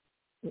bit,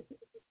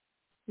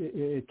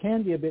 it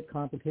can be a bit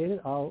complicated.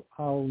 I'll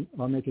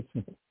make it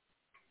simple.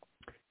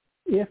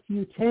 If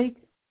you take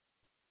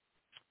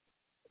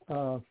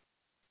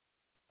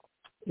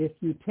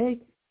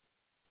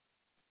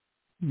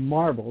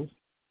marbles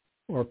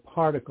or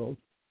particles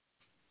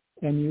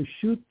and you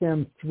shoot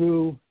them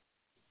through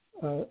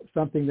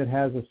something that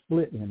has a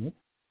slit in it,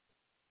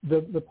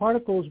 the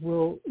particles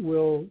will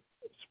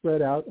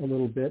spread out a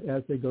little bit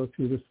as they go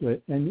through the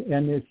slit.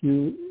 And if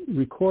you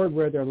record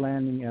where they're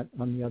landing at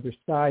on the other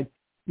side,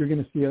 you're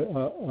going to see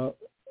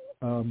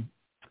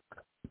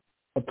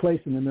a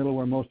place in the middle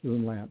where most of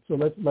them land. So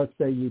let's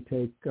say you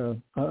take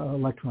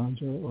electrons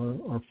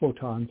or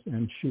photons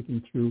and shoot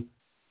them through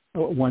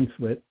one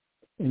slit,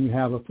 and you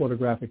have a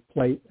photographic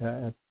plate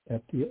at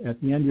the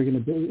end. You're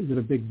going to get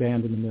a big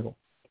band in the middle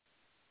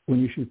when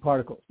you shoot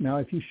particles. Now,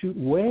 if you shoot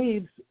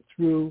waves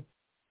through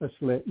a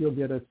slit, you'll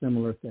get a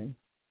similar thing.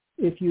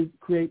 If you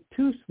create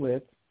two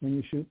slits and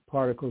you shoot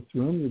particles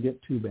through them, you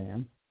get two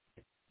bands.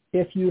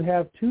 If you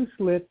have two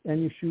slits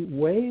and you shoot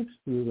waves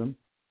through them,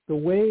 the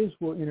waves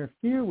will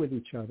interfere with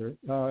each other.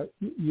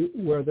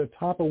 Where the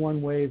top of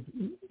one wave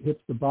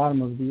hits the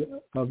bottom of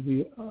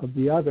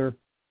the other,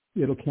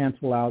 it'll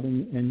cancel out,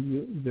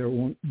 and there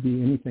won't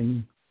be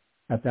anything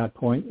at that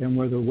point. And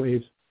where the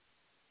waves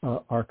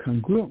are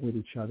congruent with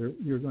each other,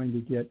 you're going to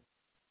get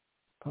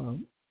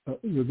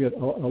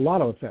a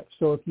lot of effects.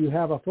 So if you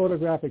have a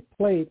photographic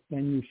plate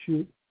and you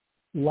shoot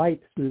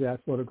light through that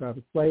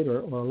photographic plate,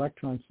 or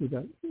electrons through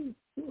that,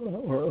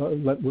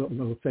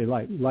 we'll say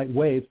light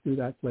waves through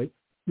that plate,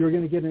 you're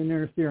going to get an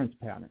interference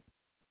pattern.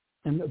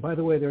 And by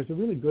the way, there's a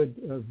really good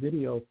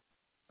video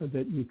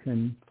that you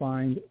can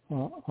find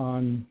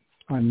on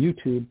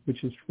YouTube,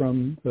 which is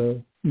from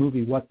the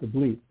movie What the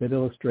Bleep, that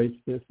illustrates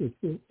this.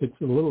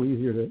 It's a little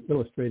easier to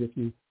illustrate if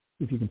you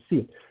can see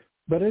it.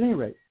 But at any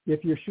rate,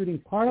 if you're shooting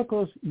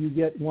particles, you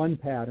get one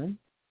pattern,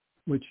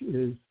 which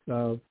is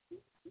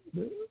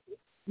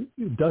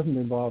it doesn't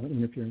involve an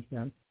interference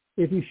pattern.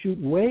 If you shoot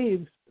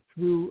waves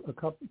through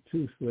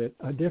two slits,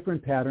 a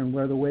different pattern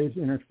where the waves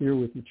interfere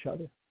with each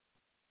other.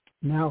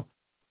 Now,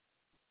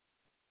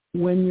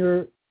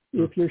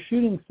 if you're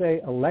shooting,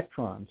 say,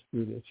 electrons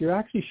through this, you're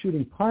actually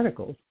shooting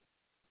particles,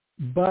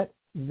 but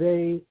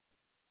they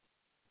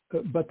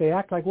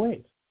act like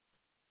waves.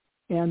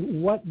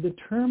 And what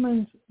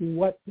determines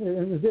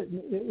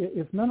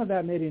if none of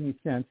that made any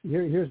sense,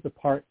 here's the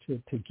part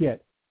to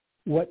get.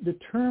 What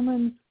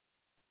determines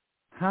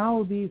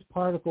how these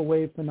particle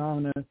wave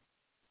phenomena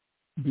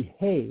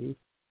behave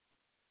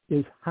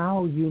is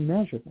how you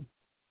measure them.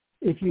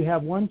 If you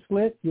have one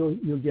slit, you'll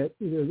get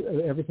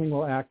everything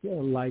will act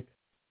like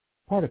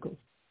particles.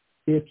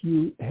 If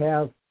you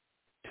have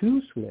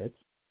two slits,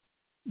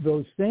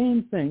 those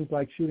same things,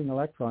 like shooting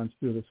electrons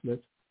through the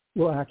slits,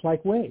 will act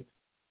like waves.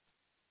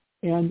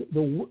 And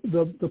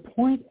the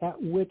point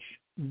at which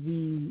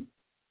the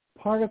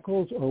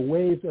particles or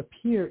waves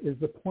appear is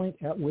the point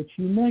at which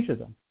you measure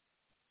them.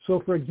 So,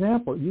 for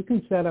example, you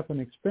can set up an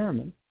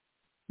experiment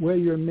where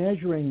you're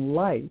measuring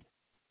light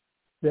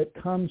that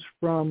comes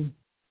from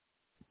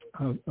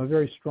a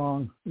very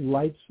strong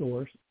light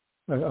source,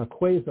 a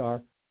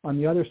quasar, on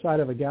the other side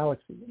of a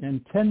galaxy.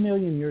 And 10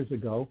 million years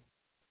ago,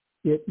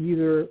 it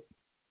either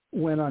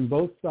went on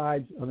both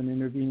sides of an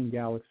intervening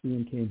galaxy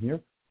and came here,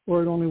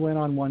 or it only went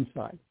on one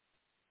side.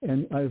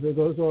 And if it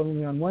goes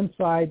only on one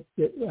side,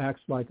 it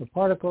acts like a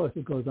particle. If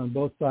it goes on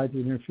both sides, it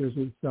interferes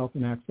with itself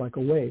and acts like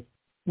a wave.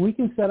 We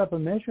can set up a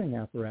measuring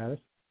apparatus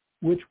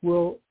which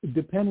will,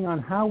 depending on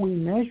how we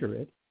measure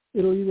it,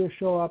 it'll either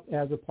show up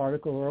as a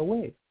particle or a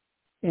wave.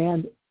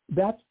 And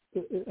what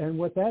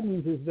that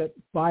means is that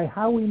by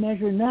how we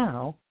measure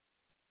now,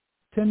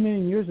 10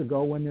 million years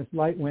ago, when this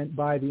light went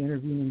by the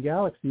intervening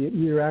galaxy, it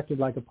either acted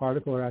like a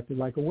particle or acted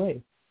like a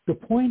wave. The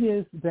point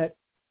is that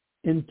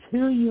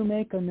until you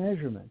make a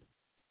measurement,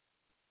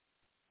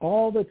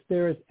 all that's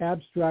there is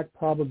abstract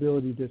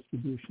probability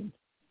distributions.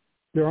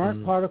 There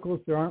aren't particles,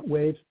 there aren't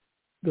waves.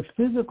 The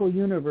physical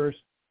universe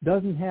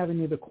doesn't have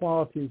any of the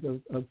qualities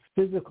of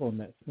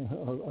physicalness,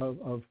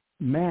 of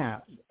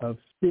mass, of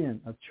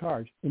spin, of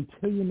charge,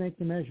 until you make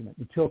the measurement,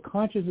 until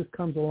consciousness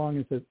comes along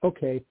and says,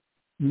 okay,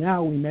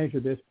 now we measure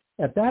this.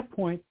 At that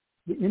point,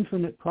 the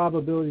infinite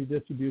probability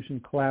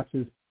distribution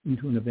collapses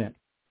into an event.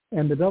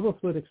 And the double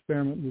slit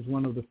experiment was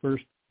one of the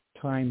first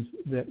times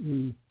that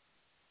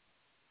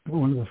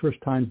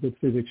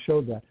physics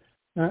showed that.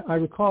 I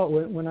recall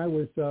when I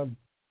was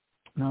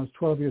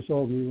 12 years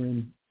old, we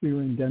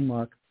were in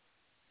Denmark,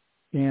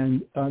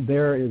 and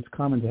there it's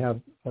common to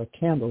have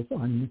candles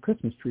on the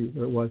Christmas tree,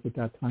 or it was at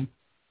that time.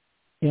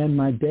 And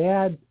my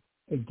dad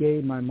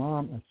gave my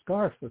mom a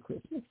scarf for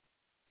Christmas.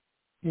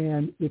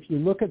 And if you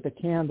look at the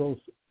candles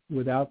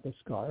without the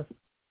scarf,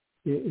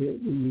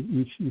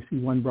 you see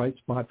one bright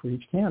spot for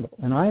each candle.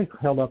 And I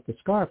held up the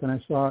scarf, and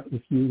I saw,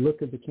 if you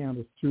look at the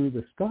candles through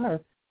the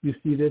scarf, you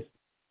see this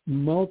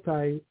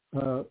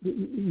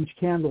each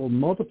candle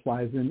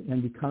multiplies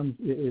and becomes,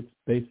 it's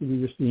basically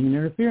you're seeing an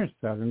interference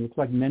pattern. It looks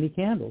like many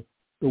candles.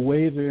 The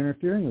waves are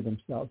interfering with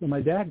themselves. And my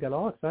dad got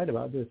all excited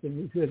about this,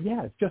 and he said,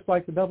 yeah, it's just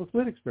like the double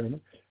slit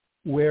experiment,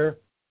 where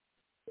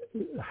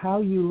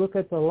how you look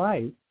at the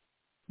light,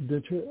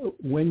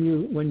 when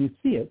you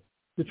see it,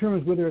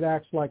 determines whether it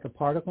acts like a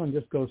particle and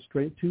just goes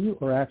straight to you,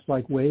 or acts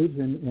like waves,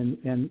 and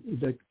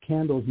the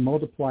candles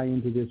multiply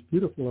into this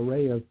beautiful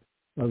array of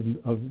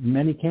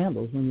many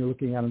candles when you're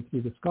looking at them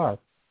through the scarf.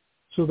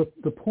 So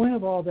the point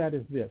of all that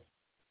is this,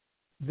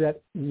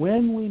 that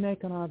when we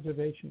make an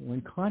observation,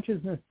 when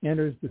consciousness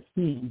enters the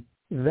scene,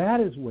 that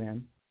is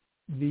when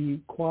the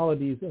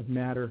qualities of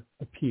matter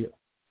appear.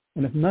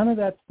 And if none of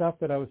that stuff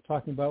that I was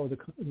talking about with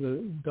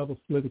the double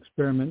slit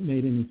experiment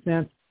made any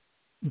sense,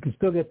 you can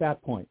still get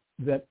that point,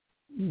 that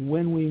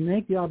when we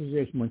make the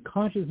observation, when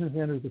consciousness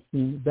enters the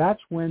scene, that's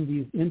when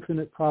these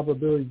infinite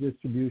probability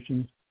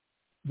distributions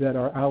that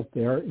are out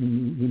there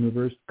in the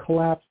universe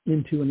collapse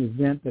into an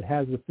event that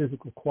has the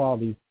physical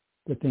qualities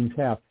that things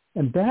have.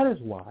 And that is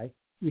why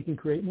we can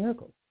create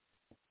miracles,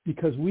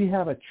 because we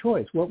have a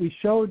choice. What we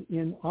showed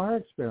in our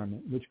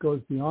experiment, which goes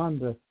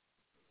beyond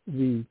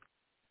the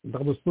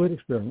double slit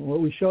experiment,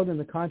 what we showed in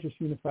the conscious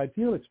unified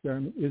field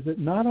experiment is that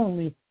not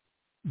only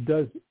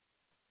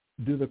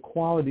do the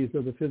qualities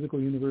of the physical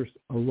universe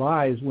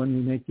arise when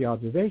we make the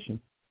observation,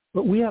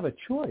 but we have a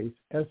choice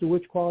as to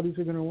which qualities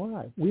are going to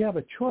arise. We have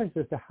a choice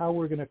as to how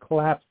we're going to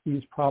collapse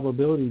these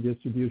probability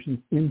distributions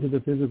into the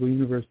physical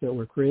universe that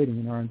we're creating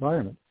in our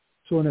environment.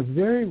 So in a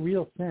very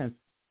real sense,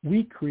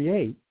 we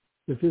create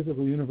the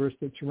physical universe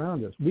that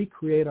surrounds us. We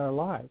create our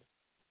lives.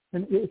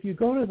 And if you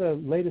go to the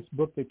latest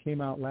book that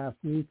came out last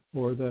week,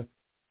 or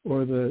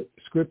the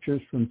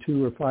scriptures from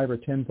 2 or 5 or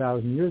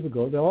 10,000 years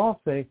ago, they'll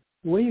all say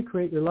the way you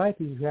create your life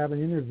is you have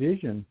an inner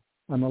vision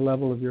on the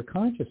level of your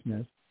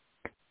consciousness,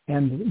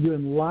 and you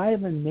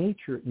enliven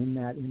nature in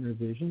that inner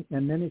vision,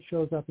 and then it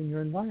shows up in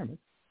your environment.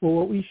 Well,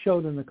 what we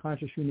showed in the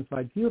conscious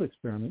unified field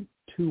experiment,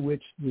 to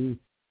which the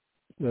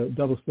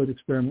double slit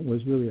experiment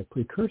was really a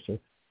precursor,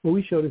 what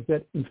we showed is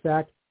that, in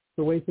fact,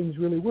 the way things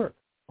really work.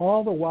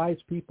 All the wise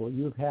people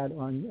you've had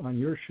on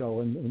your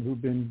show and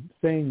who've been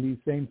saying these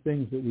same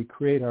things, that we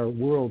create our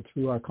world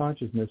through our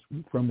consciousness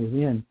from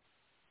within,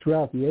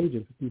 throughout the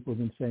ages, people have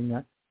been saying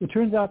that. It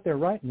turns out they're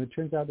right, and it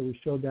turns out that we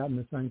showed that in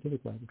the scientific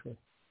laboratory.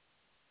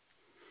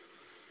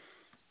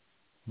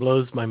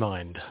 Blows my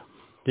mind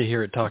to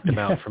hear it talked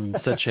about from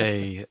such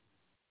a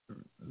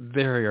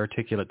very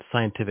articulate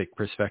scientific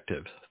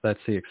perspective. That's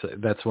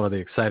one of the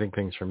exciting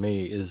things for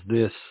me, is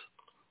this,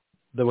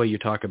 the way you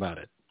talk about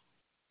it.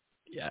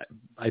 Yeah,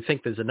 I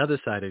think there's another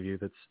side of you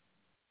that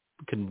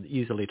can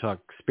easily talk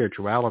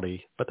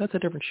spirituality, but that's a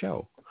different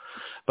show.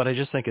 But I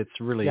just think it's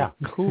really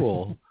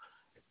cool,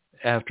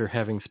 after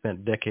having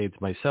spent decades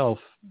myself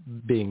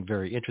being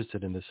very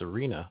interested in this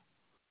arena,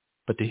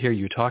 but to hear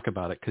you talk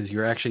about it, because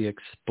you're actually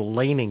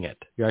explaining it.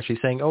 You're actually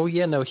saying, oh,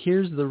 yeah, no,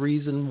 here's the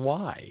reason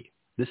why.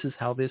 This is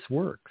how this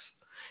works.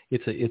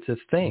 It's a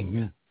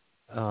thing.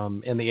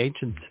 Mm-hmm. And the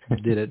ancients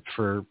did it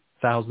for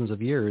thousands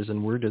of years,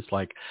 and we're just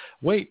like,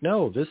 wait,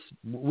 no,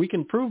 we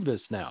can prove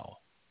this now,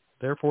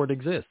 therefore it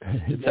exists.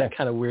 It's that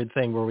kind of weird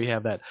thing where we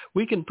have that,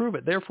 we can prove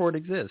it, therefore it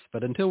exists.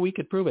 But until we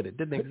could prove it, it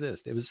didn't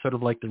exist. It was sort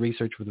of like the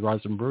research with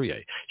Rosalind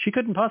Bruyere. She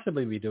couldn't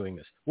possibly be doing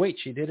this. Wait,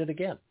 she did it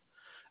again.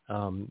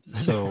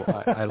 So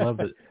I love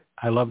it.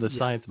 I love the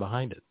science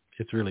behind it.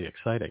 It's really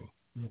exciting.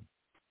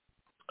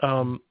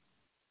 I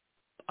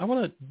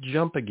want to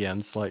jump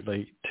again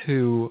slightly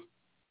to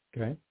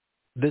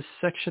this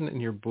section in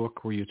your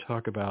book where you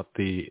talk about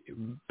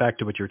back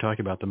to what you were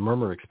talking about, the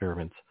murmur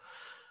experiments,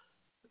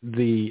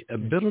 the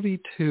ability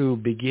to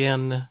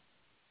begin,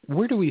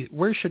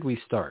 where should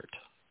we start?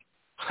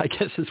 I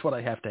guess is what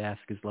I have to ask,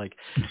 is like,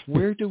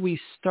 where do we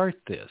start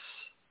this?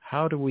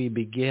 How do we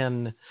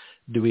begin?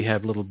 Do we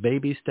have little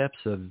baby steps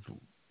of,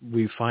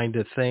 we find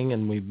a thing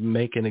and we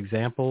make an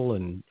example?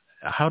 And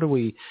how do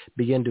we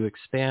begin to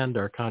expand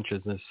our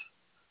consciousness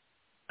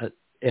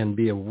and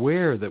be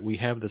aware that we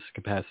have this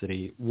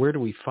capacity? Where do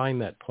we find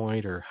that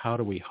point, or how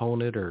do we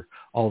hone it, or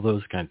all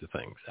those kinds of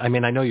things? I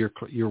mean, I know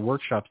your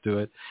workshops do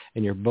it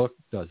and your book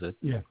does it.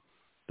 Yeah.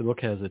 The book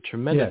has a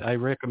tremendous, I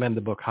recommend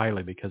the book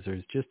highly, because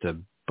there's just a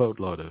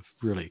boatload of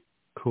really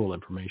cool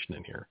information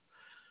in here.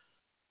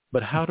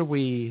 But how do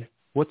we,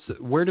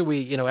 where do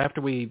we,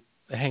 after we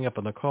hang up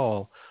on the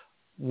call,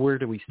 where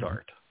do we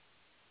start,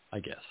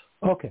 I guess?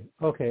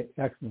 Okay,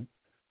 excellent.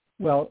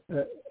 Well,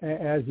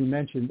 as you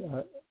mentioned,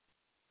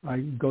 I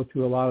go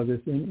through a lot of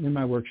this in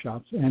my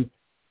workshops. And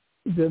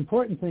the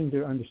important thing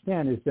to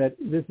understand is that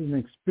this is an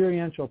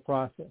experiential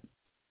process.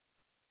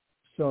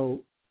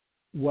 So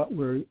what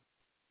we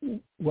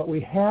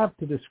have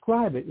to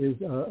describe it is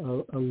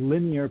a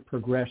linear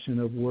progression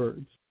of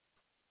words.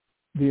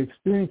 The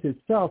experience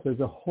itself is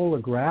a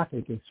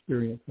holographic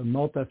experience, a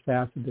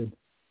multifaceted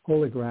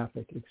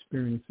holographic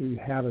experience that you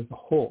have as a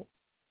whole.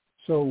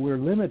 So we're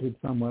limited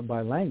somewhat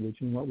by language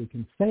and what we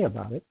can say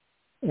about it.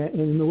 And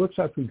in the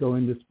workshops, we go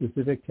into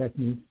specific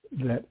techniques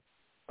that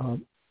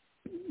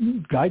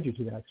guide you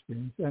to that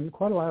experience. And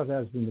quite a lot of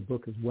that is in the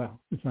book as well,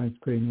 the Science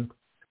of Creating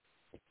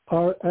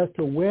Miracles. As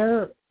to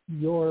where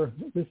your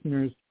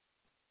listeners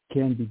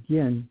can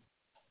begin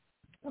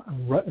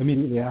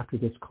immediately after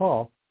this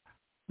call,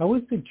 I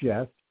would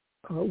suggest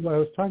what I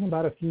was talking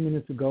about a few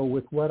minutes ago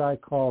with what I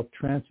call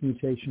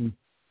transmutation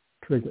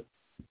trigger.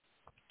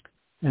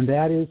 And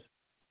that is,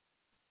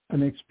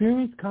 an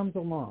experience comes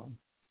along.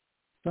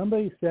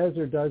 Somebody says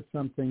or does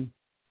something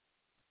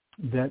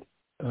that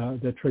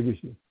triggers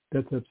you,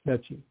 that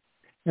upsets you.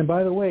 And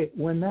by the way,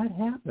 when that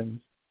happens,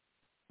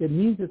 it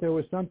means that there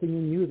was something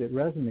in you that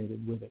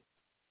resonated with it.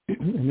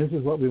 And this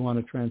is what we want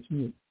to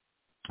transmute.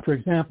 For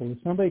example, if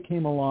somebody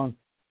came along,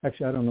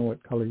 actually I don't know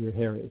what color your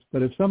hair is,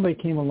 but if somebody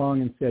came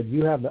along and said,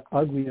 you have the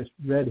ugliest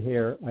red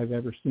hair I've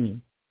ever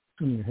seen,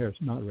 assuming your hair is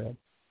not red,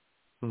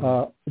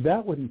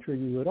 that wouldn't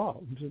trigger you at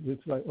all.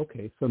 It's like,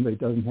 okay, somebody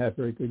doesn't have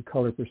very good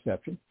color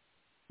perception.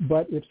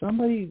 But if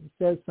somebody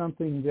says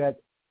something that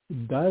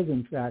does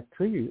in fact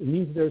trigger you, it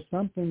means there's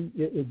something,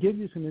 it gives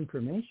you some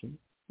information.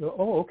 So,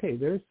 okay,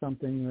 there's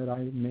something that I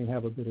may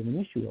have a bit of an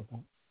issue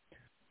about.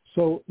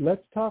 So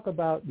let's talk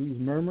about these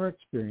murmur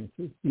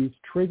experiences, these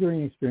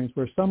triggering experiences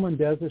where someone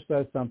does or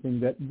says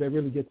something that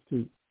really gets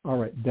to, all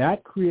right,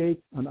 that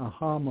creates an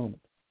aha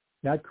moment.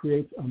 That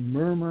creates a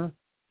murmur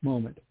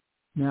moment.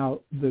 Now,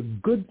 the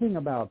good thing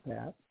about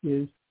that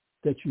is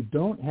that you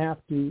don't have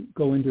to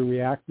go into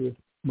reactive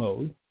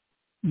mode.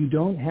 You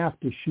don't have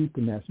to shoot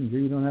the messenger.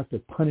 You don't have to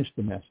punish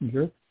the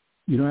messenger.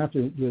 You don't have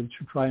to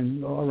try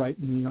and, all right,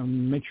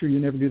 make sure you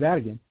never do that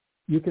again.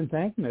 you can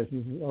thank the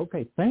messenger.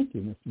 Okay, thank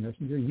you, Mr.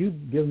 Messenger.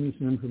 You've given me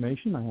some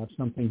information. I have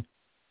something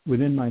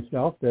within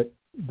myself that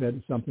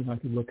is something I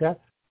could look at.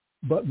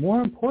 But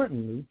more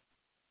importantly,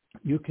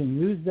 you can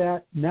use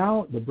that.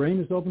 Now the brain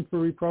is open for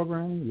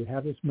reprogramming. You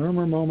have this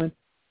murmur moment.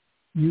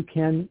 You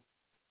can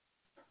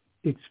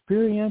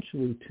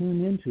experientially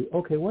tune into,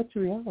 okay, what's the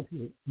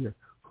reality here?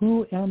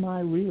 Who am I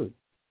really?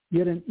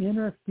 Get an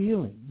inner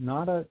feeling,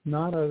 not a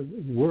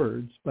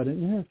words, but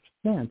an inner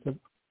sense of,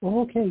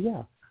 oh, okay,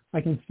 yeah, I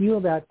can feel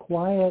that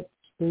quiet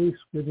space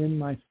within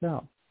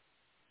myself,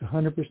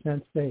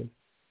 100% safe,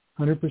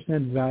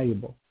 100%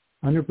 valuable,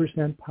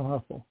 100%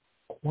 powerful,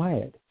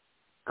 quiet,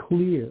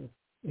 clear,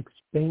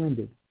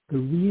 expanded, the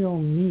real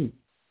me.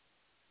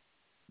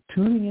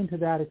 Tuning into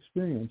that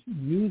experience,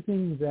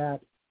 using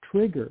that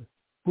trigger,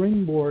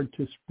 springboard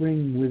to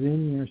spring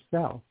within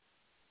yourself,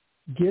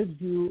 gives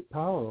you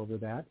power over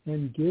that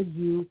and gives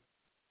you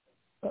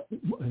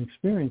an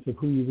experience of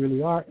who you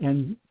really are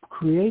and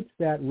creates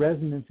that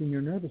resonance in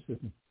your nervous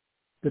system.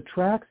 The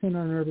tracks in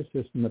our nervous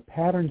system, the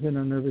patterns in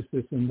our nervous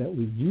system that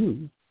we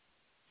use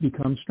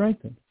become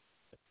strengthened.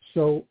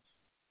 So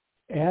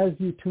as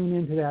you tune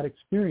into that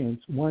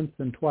experience once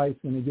and twice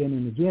and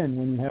again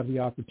when you have the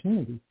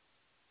opportunity,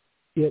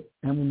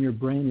 and when your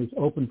brain is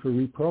open for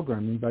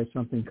reprogramming by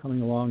something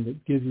coming along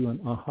that gives you an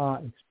aha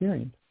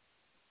experience,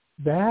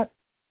 that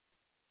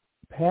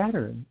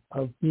pattern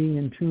of being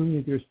in tune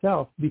with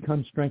yourself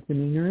becomes strengthened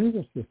in your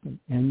nervous system,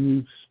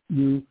 and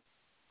you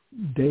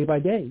day by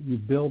day you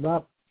build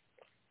up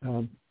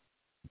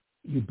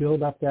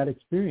that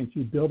experience,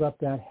 you build up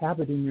that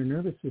habit in your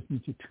nervous system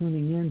to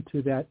tuning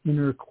into that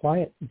inner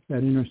quietness, that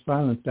inner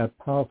silence, that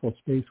powerful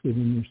space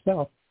within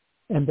yourself,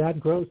 and that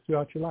grows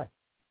throughout your life.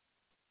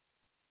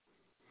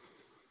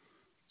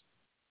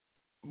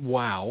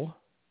 Wow.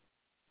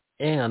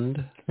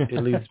 And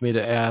it leads me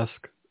to ask,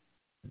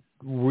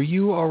 were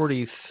you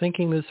already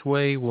thinking this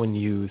way when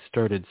you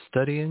started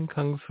studying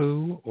Kung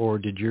Fu, or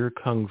did your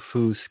Kung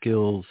Fu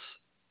skills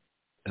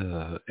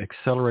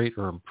accelerate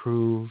or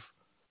improve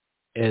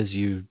as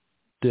you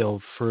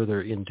delve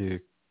further into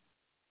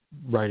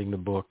writing the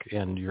book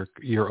and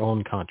your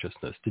own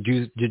consciousness?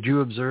 Did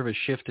you observe a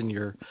shift in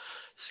your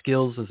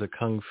skills as a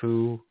Kung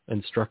Fu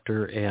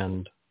instructor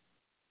and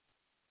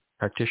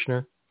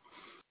practitioner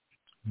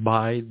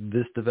by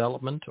this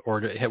development,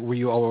 or were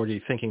you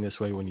already thinking this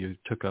way when you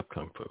took up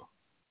Kung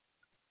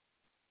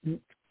Fu?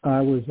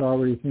 I was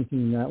already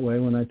thinking that way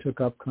when I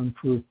took up Kung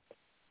Fu.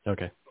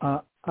 Okay.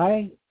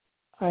 I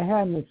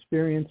had an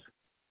experience.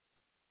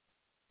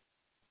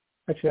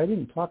 Actually, I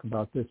didn't talk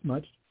about this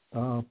much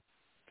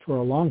for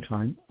a long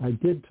time. I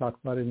did talk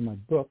about it in my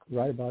book,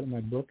 write about it in my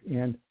book,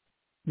 and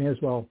may as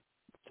well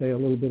say a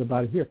little bit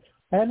about it here.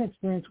 I had an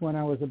experience when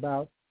I was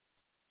about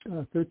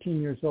 13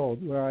 years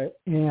old,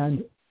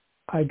 and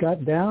I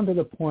got down to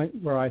the point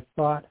where I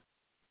thought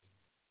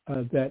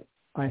that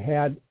I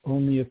had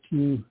only a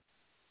few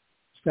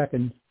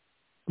seconds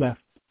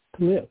left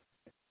to live.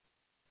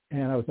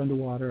 And I was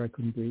underwater, I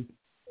couldn't breathe.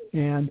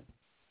 And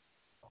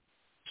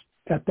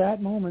at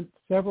that moment,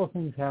 several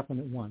things happened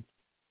at once.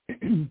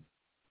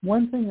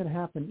 One thing that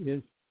happened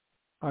is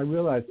I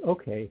realized,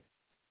 okay,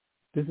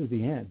 this is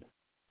the end.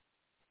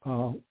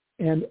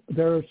 And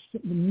there are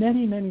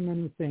many, many,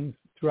 many things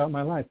throughout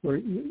my life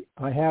where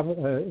I have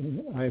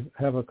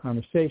a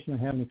conversation, I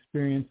have an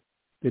experience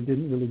that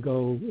didn't really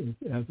go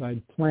as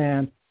I'd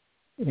planned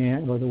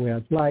or the way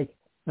I'd like.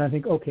 And I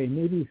think, okay,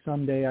 maybe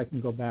someday I can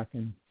go back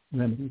and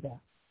remedy that.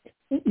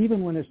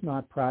 Even when it's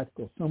not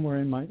practical, somewhere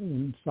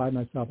inside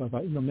myself, I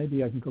thought,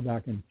 maybe I can go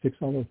back and fix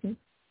all those things.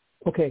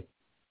 Okay,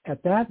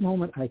 at that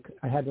moment, I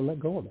had to let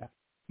go of that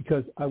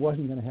because I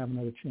wasn't going to have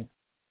another chance.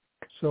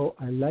 So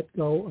I let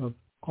go of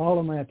all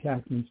of my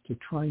attachments to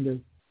trying to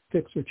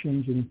fix or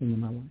change anything in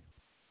my life.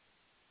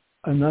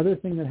 Another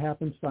thing that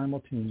happened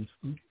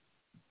simultaneously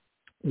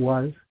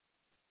was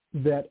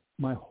that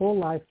my whole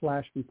life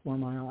flashed before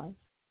my eyes.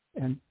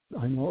 And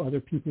I know other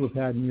people have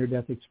had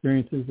near-death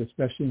experiences,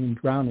 especially in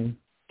drowning,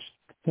 which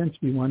tends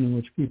to be one in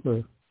which people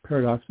are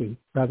paradoxically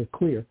rather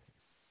clear,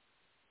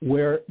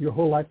 where your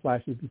whole life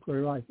flashes before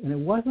your eyes. And it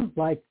wasn't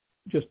like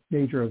just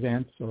major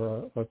events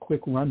or a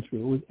quick run-through.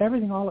 It was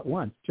everything all at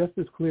once, just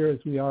as clear as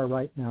we are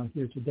right now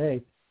here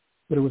today,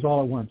 but it was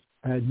all at once.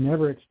 I had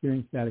never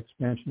experienced that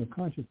expansion of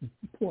consciousness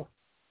before.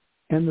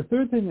 And the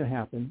third thing that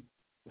happened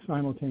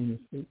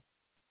simultaneously,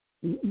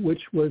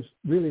 which was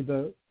really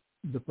the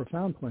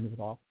profound point of it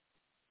all,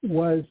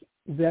 was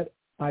that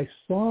I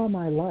saw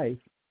my life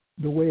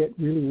the way it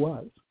really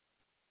was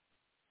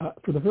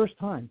for the first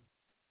time.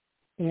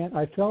 And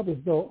I felt as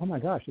though, oh my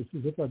gosh, it's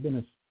as if I've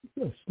been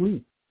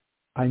asleep.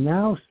 I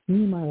now see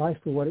my life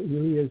for what it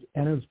really is,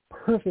 and it was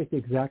perfect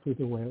exactly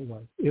the way it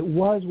was. It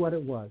was what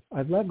it was.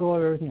 I've let go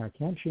of everything. I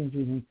can't change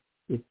anything.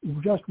 It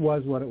just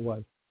was what it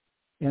was.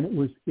 And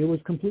it was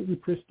completely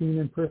pristine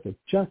and perfect,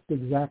 just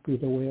exactly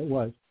the way it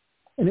was.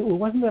 And it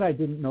wasn't that I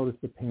didn't notice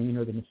the pain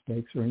or the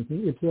mistakes or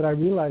anything. It's that I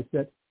realized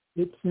that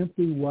it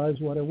simply was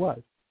what it was.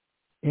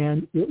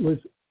 And it was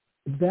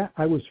that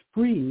I was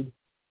freed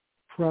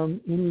from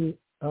any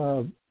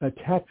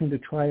attachment to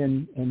try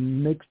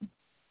and make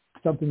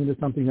something into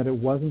something that it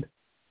wasn't.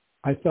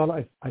 I felt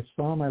I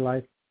saw my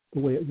life the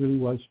way it really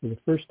was for the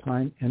first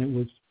time, and it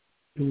was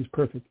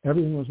perfect.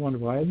 Everything was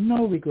wonderful. I had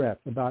no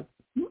regrets about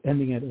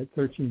ending it at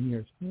 13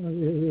 years.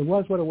 It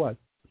was what it was.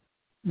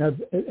 Now,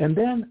 and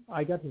then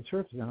I got to the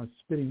surface, and I was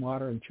spitting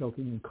water and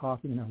choking and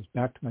coughing, and I was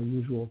back to my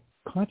usual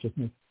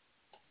consciousness.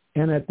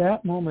 And at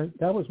that moment,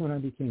 that was when I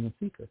became a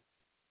seeker.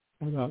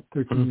 About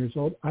 13 years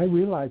old, I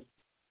realized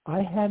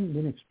I hadn't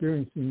been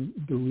experiencing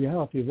the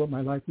reality of what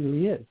my life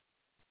really is.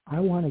 I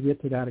want to get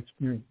to that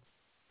experience.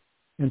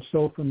 And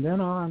so from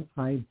then on,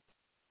 I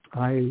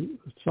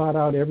sought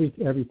out every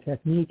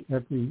technique,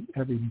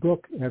 every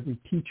book, every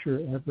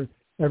teacher,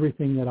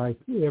 everything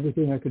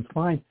I could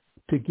find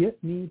to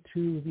get me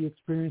to the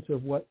experience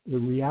of what the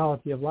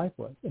reality of life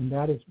was. And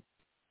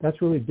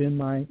that's really been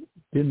my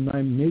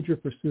major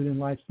pursuit in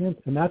life since.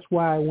 And that's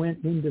why I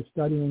went into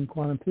studying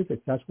quantum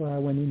physics. That's why I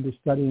went into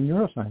studying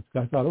neuroscience.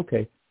 I thought,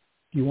 okay,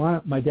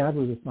 my dad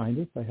was a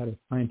scientist. I had a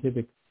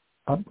scientific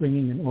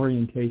upbringing and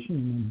orientation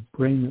and a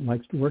brain that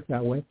likes to work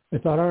that way. I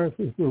thought, all right,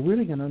 if we're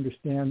really going to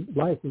understand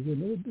life, we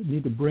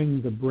need to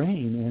bring the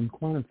brain and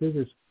quantum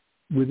physics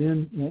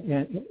within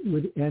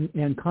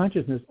and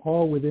consciousness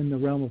all within the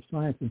realm of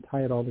science and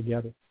tie it all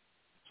together.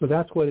 So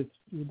that's what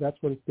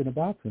it's been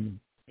about for me.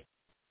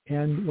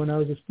 And when I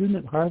was a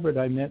student at Harvard,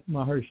 I met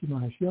Maharishi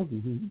Mahesh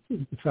Yogi, who's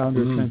the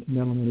founder of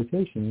Transcendental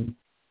Meditation,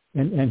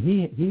 and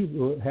he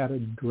had a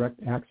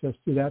direct access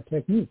to that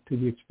technique, to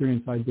the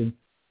experience I'd been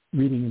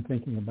reading and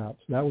thinking about.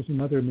 So that was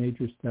another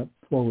major step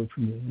forward for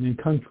me. And in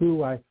Kung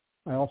Fu, I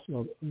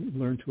also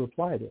learned to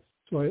apply this.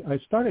 So I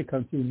started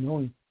Kung Fu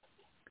knowing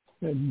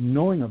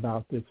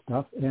about this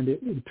stuff, and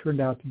it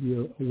turned out to be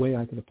a way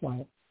I could apply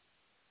it.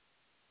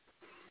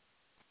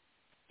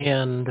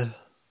 And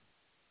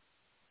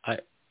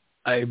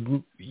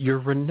you're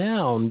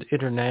renowned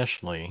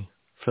internationally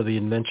for the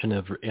invention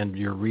of and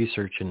your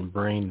research in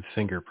brain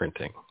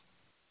fingerprinting,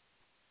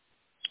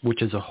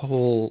 which is a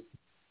whole,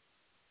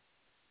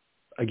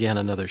 again,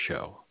 another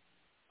show.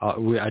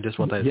 I just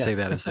want to say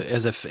that as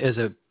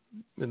a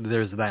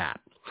there's that.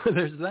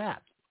 There's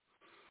that.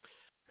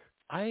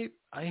 I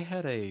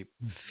had a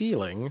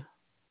feeling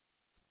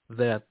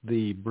that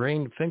the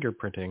brain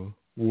fingerprinting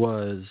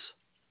was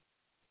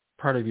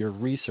part of your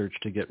research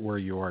to get where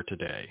you are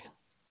today.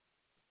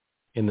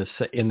 In the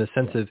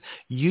sense of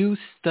you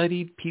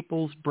studied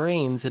people's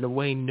brains in a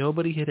way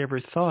nobody had ever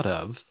thought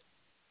of,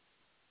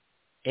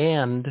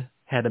 and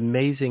had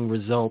amazing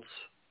results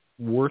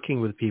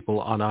working with people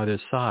on either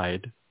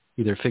side,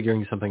 either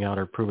figuring something out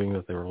or proving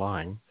that they were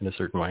lying in a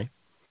certain way.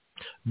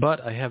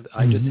 But I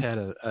just had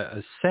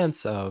a sense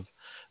of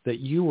that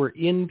you were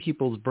in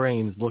people's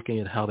brains looking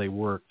at how they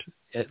worked,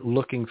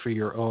 looking for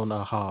your own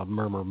aha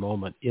murmur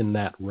moment in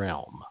that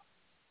realm.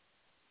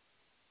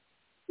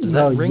 Does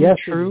that ring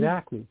true?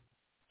 Exactly.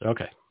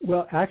 Okay.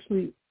 Well,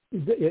 actually,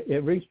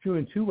 it rings true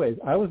in two ways.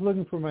 I was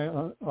looking for my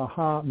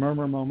aha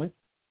murmur moment,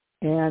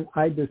 and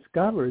I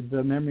discovered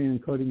the memory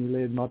encoding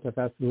related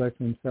multifaceted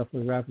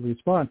electroencephalographic rapid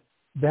response.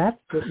 That's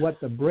what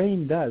the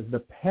brain does. The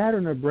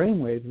pattern of brain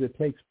waves that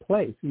takes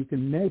place, you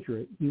can measure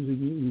it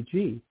using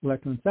EEG,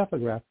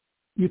 electroencephalograph.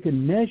 You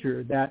can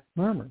measure that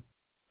murmur.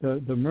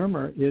 The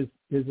murmur is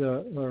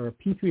a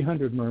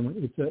P300 murmur.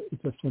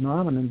 It's a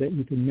phenomenon that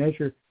you can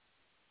measure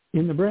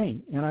in the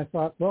brain. And I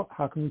thought, well,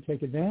 how can we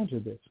take advantage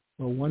of this?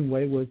 Well, one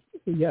way was,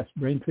 yes,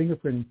 brain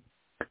fingerprinting.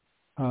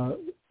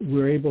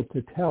 We're able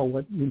to tell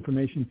what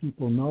information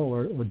people know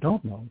or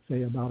don't know,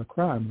 say about a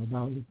crime or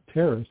about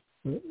terrorist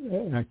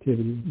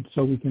activity,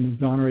 so we can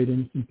exonerate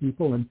innocent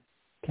people and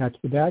catch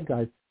the bad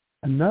guys.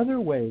 Another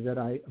way that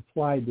I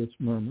applied this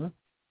murmur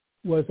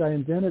was I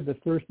invented the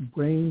first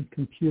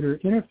brain-computer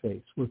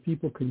interface where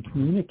people can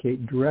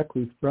communicate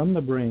directly from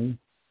the brain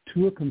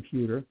to a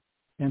computer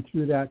and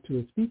through that to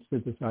a speech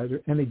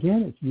synthesizer. And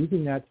again, it's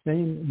using that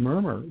same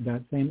murmur,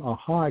 that same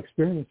aha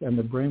experience and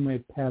the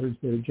brainwave patterns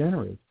that it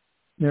generates.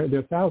 There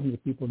are thousands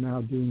of people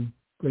now doing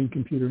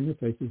brain-computer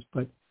interfaces,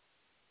 but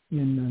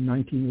in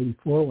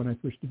 1984, when I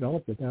first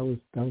developed it, that was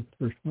the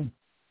first one.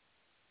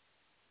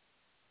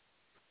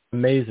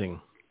 Amazing.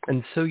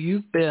 And so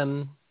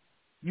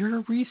you're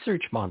a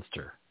research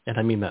monster. And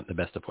I mean that in the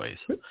best of ways.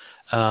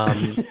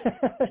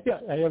 Yeah,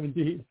 I am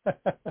indeed.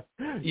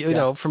 You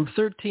know, from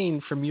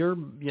 13, from your,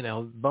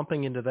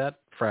 bumping into that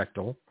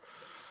fractal,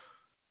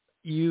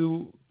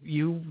 you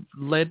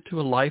led to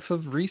a life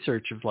of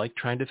research of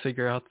trying to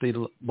figure out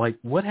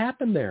what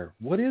happened there?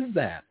 What is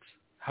that?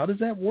 How does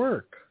that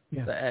work?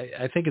 Yeah.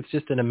 I think it's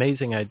just an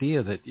amazing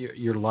idea that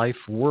your life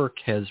work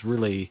has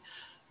really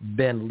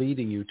been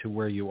leading you to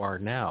where you are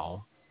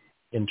now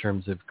in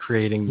terms of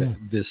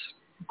creating this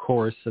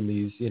course and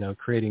these,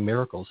 creating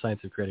miracles, Science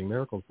of Creating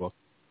Miracles book.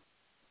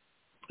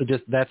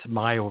 That's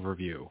my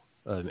overview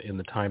in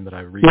the time that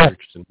I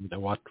researched and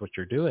watched what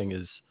you're doing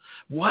is,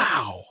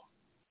 wow,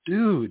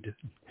 dude,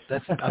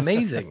 that's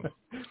amazing.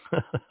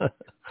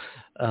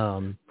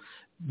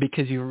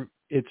 Because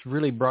it's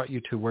really brought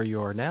you to where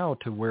you are now,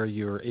 to where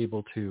you're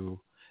able to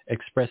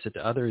express it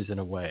to others in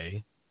a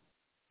way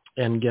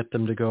and get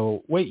them to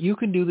go, wait, you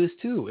can do this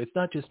too. It's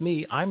not just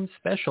me. I'm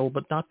special,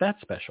 but not that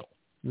special.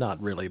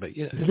 Not really, but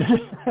you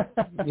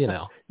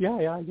know.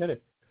 Yeah, I get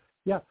it.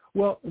 Yeah,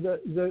 well,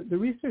 the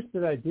research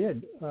that I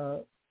did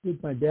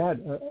with my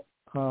dad,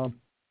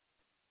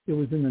 it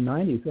was in the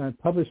 90s, and I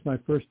published my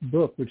first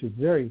book, which is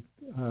very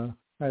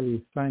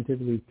highly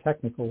scientifically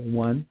technical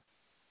one,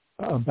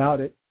 about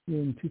it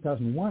in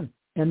 2001.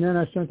 And then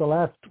I spent the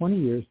last 20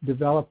 years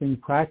developing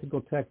practical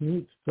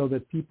techniques so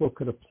that people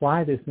could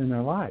apply this in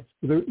their lives.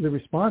 The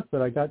response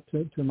that I got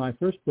to my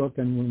first book,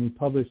 and when we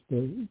published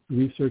the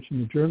research in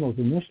the journals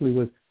initially,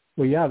 was,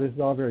 well, yeah, this is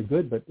all very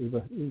good, but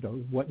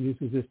what use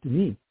is this to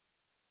me?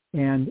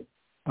 And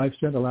I've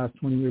spent the last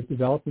 20 years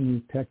developing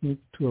these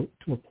techniques to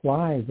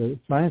apply the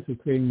science of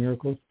creating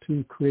miracles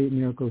to create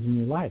miracles in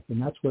your life. And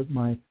that's what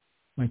my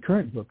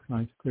current book,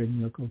 Science of Creating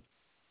Miracles,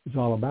 is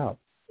all about.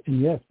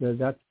 And yes,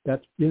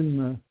 that's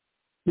been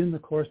the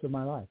course of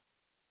my life.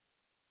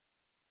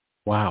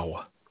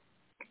 Wow.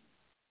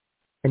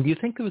 And do you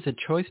think there was a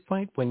choice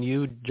point when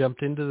you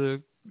jumped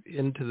into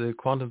the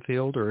quantum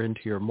field or into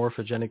your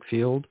morphogenic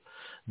field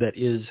that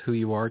is who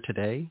you are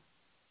today?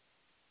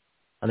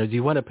 And as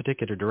you went a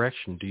particular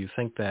direction, do you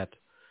think that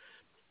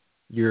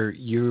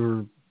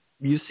you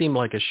seem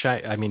like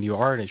you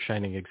are a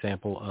shining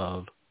example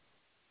of,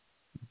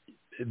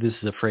 this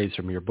is a phrase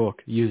from your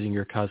book, using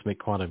your cosmic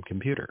quantum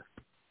computer.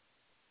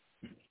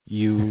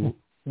 You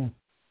yeah.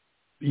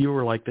 You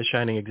were like the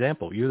shining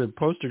example. You're the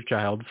poster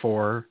child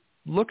for,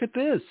 look at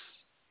this.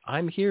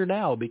 I'm here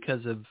now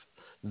because of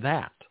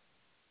that.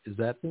 Is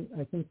that?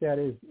 I think that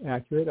is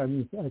accurate. I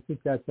mean, I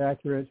think that's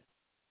accurate.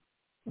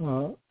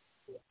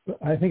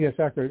 I think it's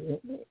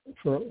accurate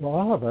for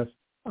all of us.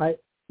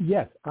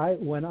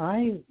 When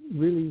I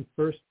really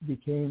first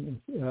became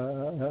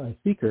a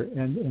seeker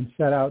and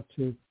set out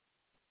to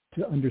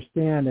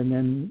understand and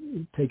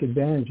then take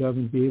advantage of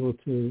and be able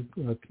to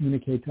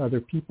communicate to other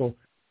people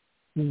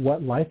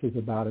what life is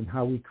about and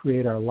how we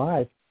create our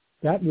life,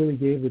 that really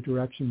gave the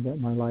direction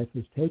that my life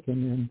has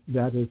taken, and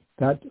that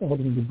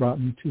ultimately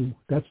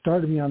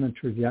started me on a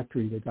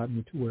trajectory that got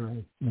me to where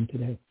I am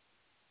today.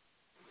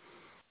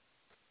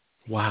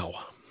 Wow.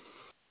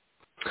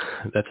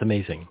 That's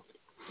amazing.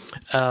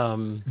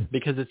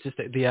 Because it's just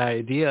the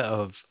idea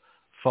of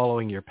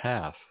following your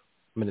path.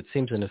 I mean, it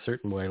seems in a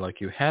certain way like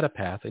you had a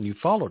path and you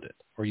followed it,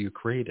 or you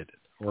created it,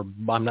 or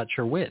I'm not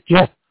sure which.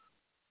 Yeah.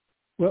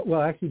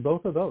 Well, actually,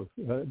 both of those.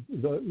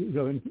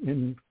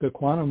 In the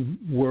quantum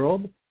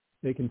world,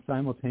 they can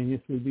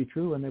simultaneously be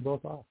true, and they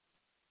both are.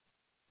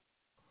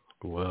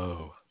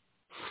 Whoa.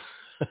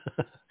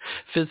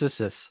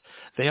 Physicists,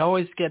 they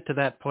always get to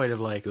that point of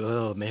like,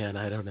 oh man,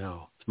 I don't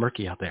know, it's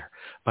murky out there,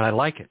 but I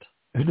like it.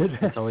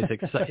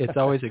 It's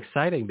always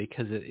exciting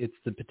because it's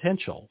the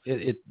potential.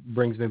 It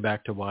brings me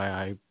back to why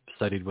I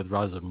studied with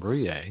Rosalind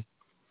Bruyere.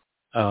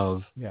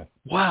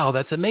 Wow,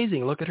 that's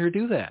amazing. Look at her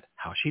do that.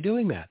 How's she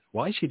doing that?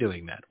 Why is she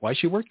doing that? Why is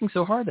she working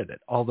so hard at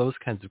it? All those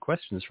kinds of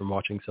questions from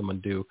watching someone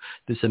do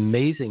this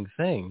amazing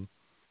thing,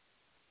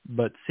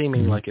 but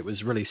seeming like it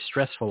was really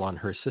stressful on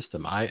her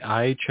system.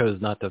 I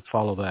chose not to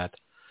follow that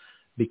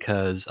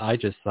because I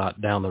just thought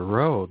down the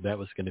road that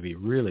was going to be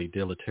really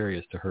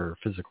deleterious to her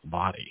physical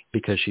body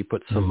because she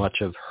put so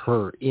much of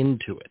her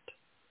into it.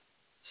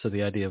 So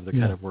the idea of the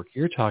kind of work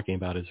you're talking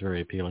about is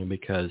very appealing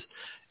because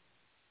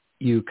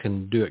you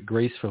can do it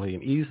gracefully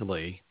and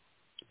easily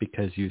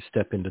because you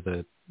step into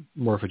the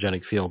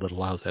morphogenic field that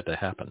allows that to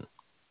happen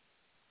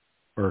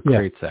or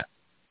creates that,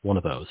 one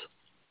of those.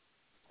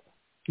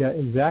 Yeah,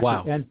 exactly.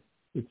 Wow. And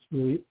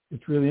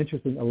it's really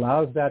interesting.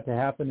 Allows that to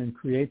happen and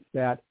creates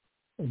that,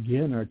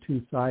 again, are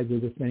two sides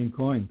of the same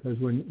coin, because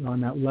when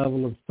on that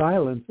level of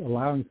silence,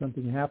 allowing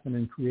something to happen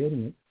and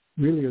creating it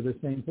really are the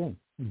same thing.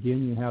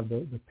 Again, you have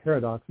the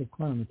paradox of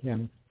quantum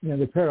mechanics,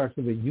 the paradox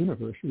of the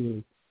universe,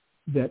 really.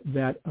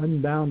 That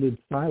unbounded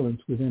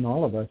silence within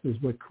all of us is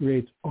what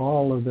creates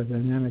all of the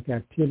dynamic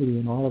activity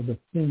and all of the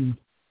things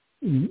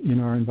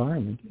in our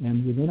environment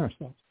and within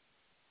ourselves.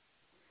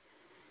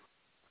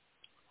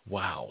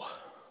 Wow.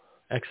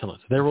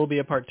 Excellent. There will be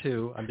a part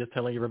 2. I'm just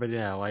telling everybody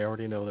now. I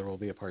already know there will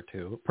be a part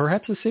 2,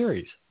 perhaps a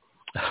series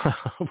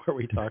where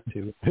we talk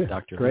to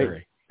Dr.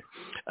 Larry.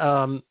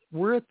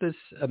 We're at this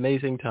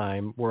amazing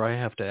time where I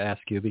have to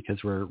ask you,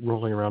 because we're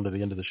rolling around to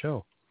the end of the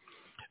show,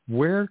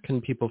 where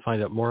can people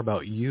find out more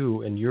about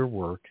you and your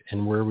work,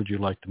 and where would you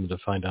like them to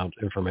find out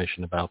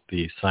information about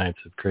the science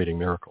of creating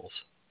miracles?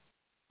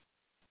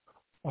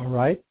 All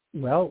right.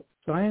 Well,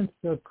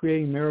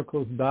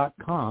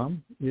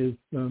 scienceofcreatingmiracles.com is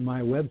my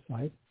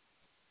website,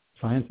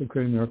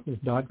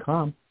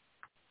 scienceofcreatingmiracles.com,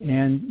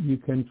 and you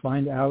can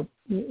find out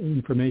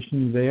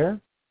information there.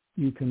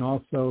 You can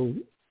also,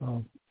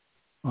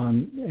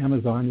 on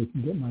Amazon, you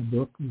can get my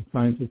book, The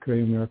Science of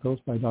Creating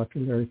Miracles by Dr.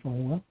 Larry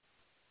Farwell.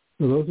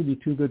 So those would be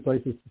two good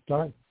places to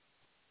start.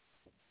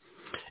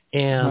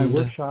 And my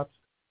workshops.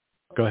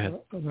 Go ahead.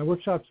 My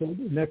workshops,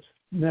 next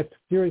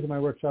series of my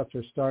workshops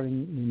are starting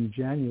in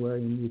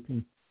January, and you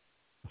can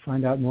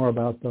find out more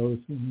about those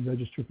and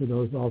register for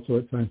those also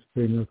at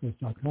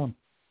scienceofcreatingmiracles.com.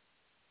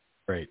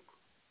 Great.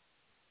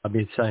 I'll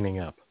be signing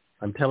up.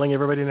 I'm telling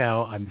everybody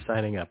now, I'm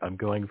signing up. I'm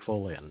going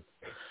full in.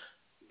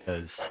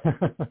 Because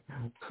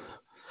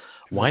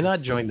why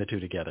not join the two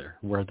together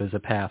where there's a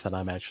path and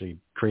I'm actually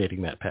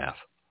creating that path?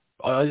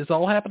 It's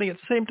all happening at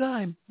the same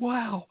time.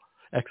 Wow.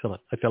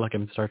 Excellent. I feel like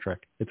I'm in Star Trek.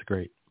 It's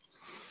great.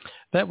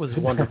 That was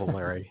wonderful,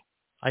 Larry.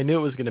 I knew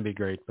it was going to be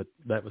great, but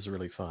that was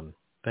really fun.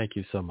 Thank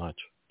you so much.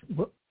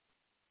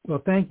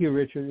 Well, thank you,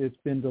 Richard. It's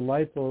been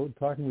delightful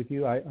talking with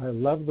you. I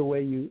love the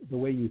way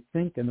you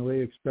think and the way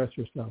you express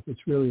yourself.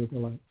 It's really a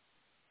delight.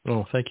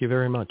 Oh, thank you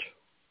very much.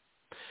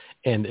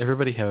 And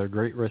everybody have a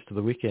great rest of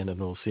the weekend, and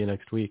we'll see you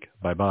next week.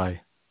 Bye-bye.